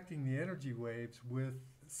affecting the energy waves with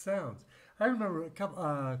sounds. I remember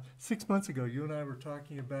 6 months ago, you and I were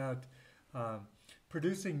talking about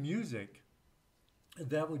producing music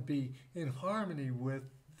that would be in harmony with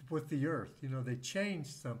the earth. They changed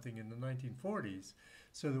something in the 1940s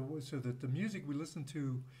so that the music we listen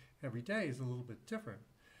to every day is a little bit different.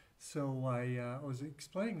 So I was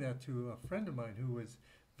explaining that to a friend of mine who was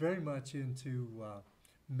very much into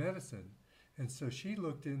medicine, and so she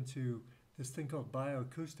looked into this thing called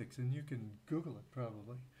bioacoustics, and you can Google it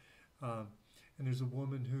probably. And there's a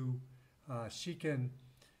woman who she can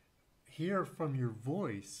hear from your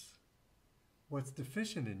voice what's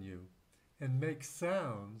deficient in you and make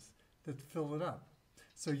sounds that fill it up.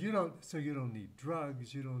 So you don't need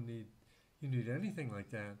drugs, you need anything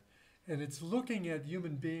like that. And it's looking at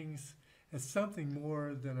human beings as something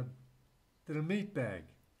more than a meat bag.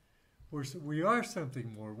 We are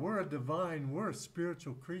something more. We're a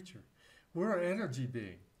spiritual creature. We're an energy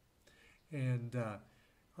being. And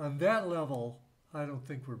on that level, I don't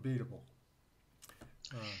think we're beatable.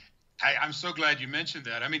 I'm so glad you mentioned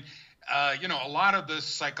that. I mean, a lot of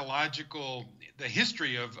the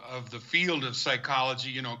history of the field of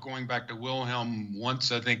psychology, going back to Wilhelm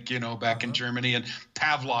Wundt, I think, back in Germany, and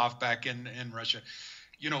Pavlov back in Russia,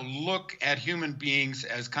 look at human beings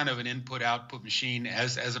as kind of an input-output machine,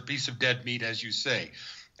 as a piece of dead meat, as you say,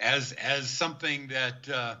 as something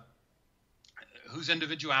that whose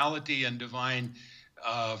individuality and divine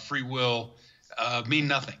free will mean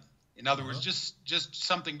nothing. In other words, just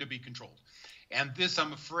something to be controlled. And this,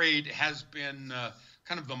 I'm afraid, has been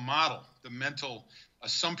kind of the model, the mental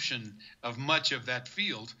assumption of much of that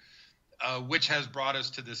field, which has brought us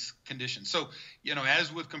to this condition. So,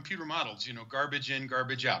 as with computer models, garbage in,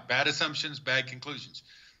 garbage out, bad assumptions, bad conclusions.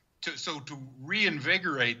 To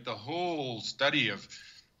reinvigorate the whole study of,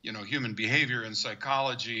 human behavior and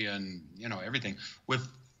psychology and, everything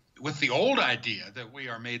with the old idea that we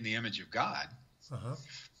are made in the image of God,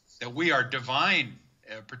 that we are divine,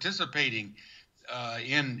 participating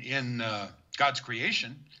in God's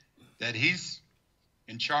creation, that he's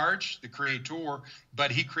in charge, the creator,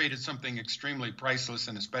 but he created something extremely priceless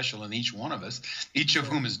and special in each one of us, each of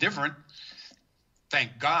whom is different.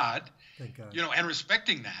 Thank God. Thank God. And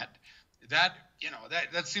respecting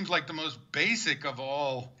that seems like the most basic of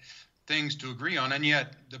all things to agree on, and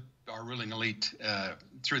yet our ruling elite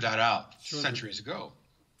threw that out centuries ago.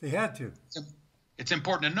 They had to. It's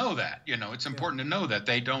important to know that, it's important to know that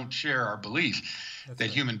they don't share our belief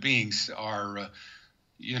that human beings are,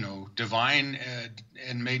 divine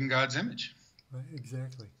and made in God's image. Right,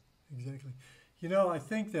 exactly. I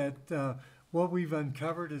think that what we've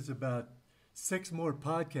uncovered is about 6 more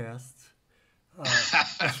podcasts.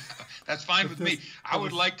 That's fine with me. I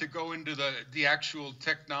would like to go into the actual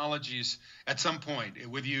technologies at some point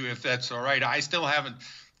with you, if that's all right. I still haven't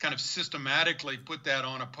kind of systematically put that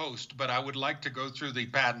on a post, but I would like to go through the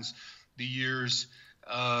patents, the years,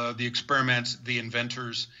 the experiments, the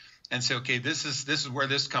inventors, and say, okay, this is where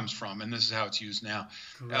this comes from, and this is how it's used now.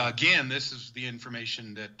 Again, this is the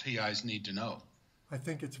information that TIs need to know. I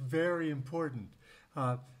think it's very important.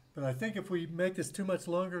 But I think if we make this too much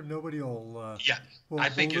longer, nobody will. I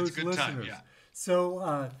think we'll it's good listeners. time. Yeah.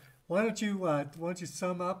 So why don't you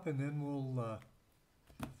sum up, and then we'll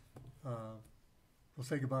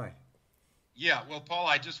say goodbye. Yeah. Well, Paul,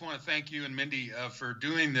 I just want to thank you and Mindy for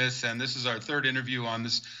doing this, and this is our 3rd interview on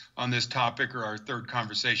this topic, or our 3rd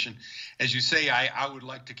conversation. As you say, I would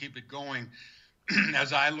like to keep it going,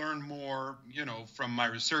 as I learn more, from my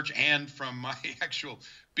research and from my actual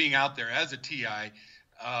being out there as a TI,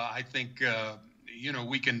 I think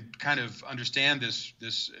we can kind of understand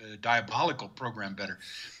this diabolical program better.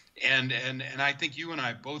 And I think you and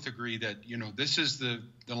I both agree that this is the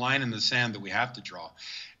line in the sand that we have to draw.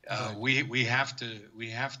 We have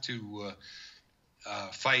to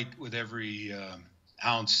fight with every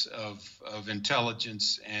ounce of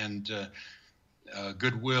intelligence and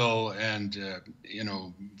goodwill and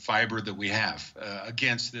fiber that we have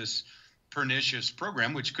against this pernicious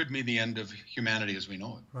program, which could mean the end of humanity as we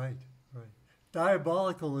know it. Right.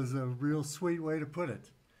 Diabolical is a real sweet way to put it.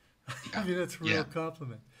 I mean, that's a real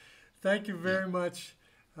compliment. Thank you very much,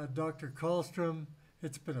 Dr. Karlstrom.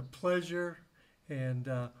 It's been a pleasure, and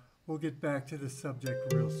we'll get back to the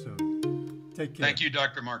subject real soon. Take care. Thank you,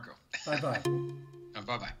 Dr. Marco. Bye-bye.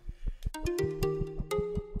 Bye-bye.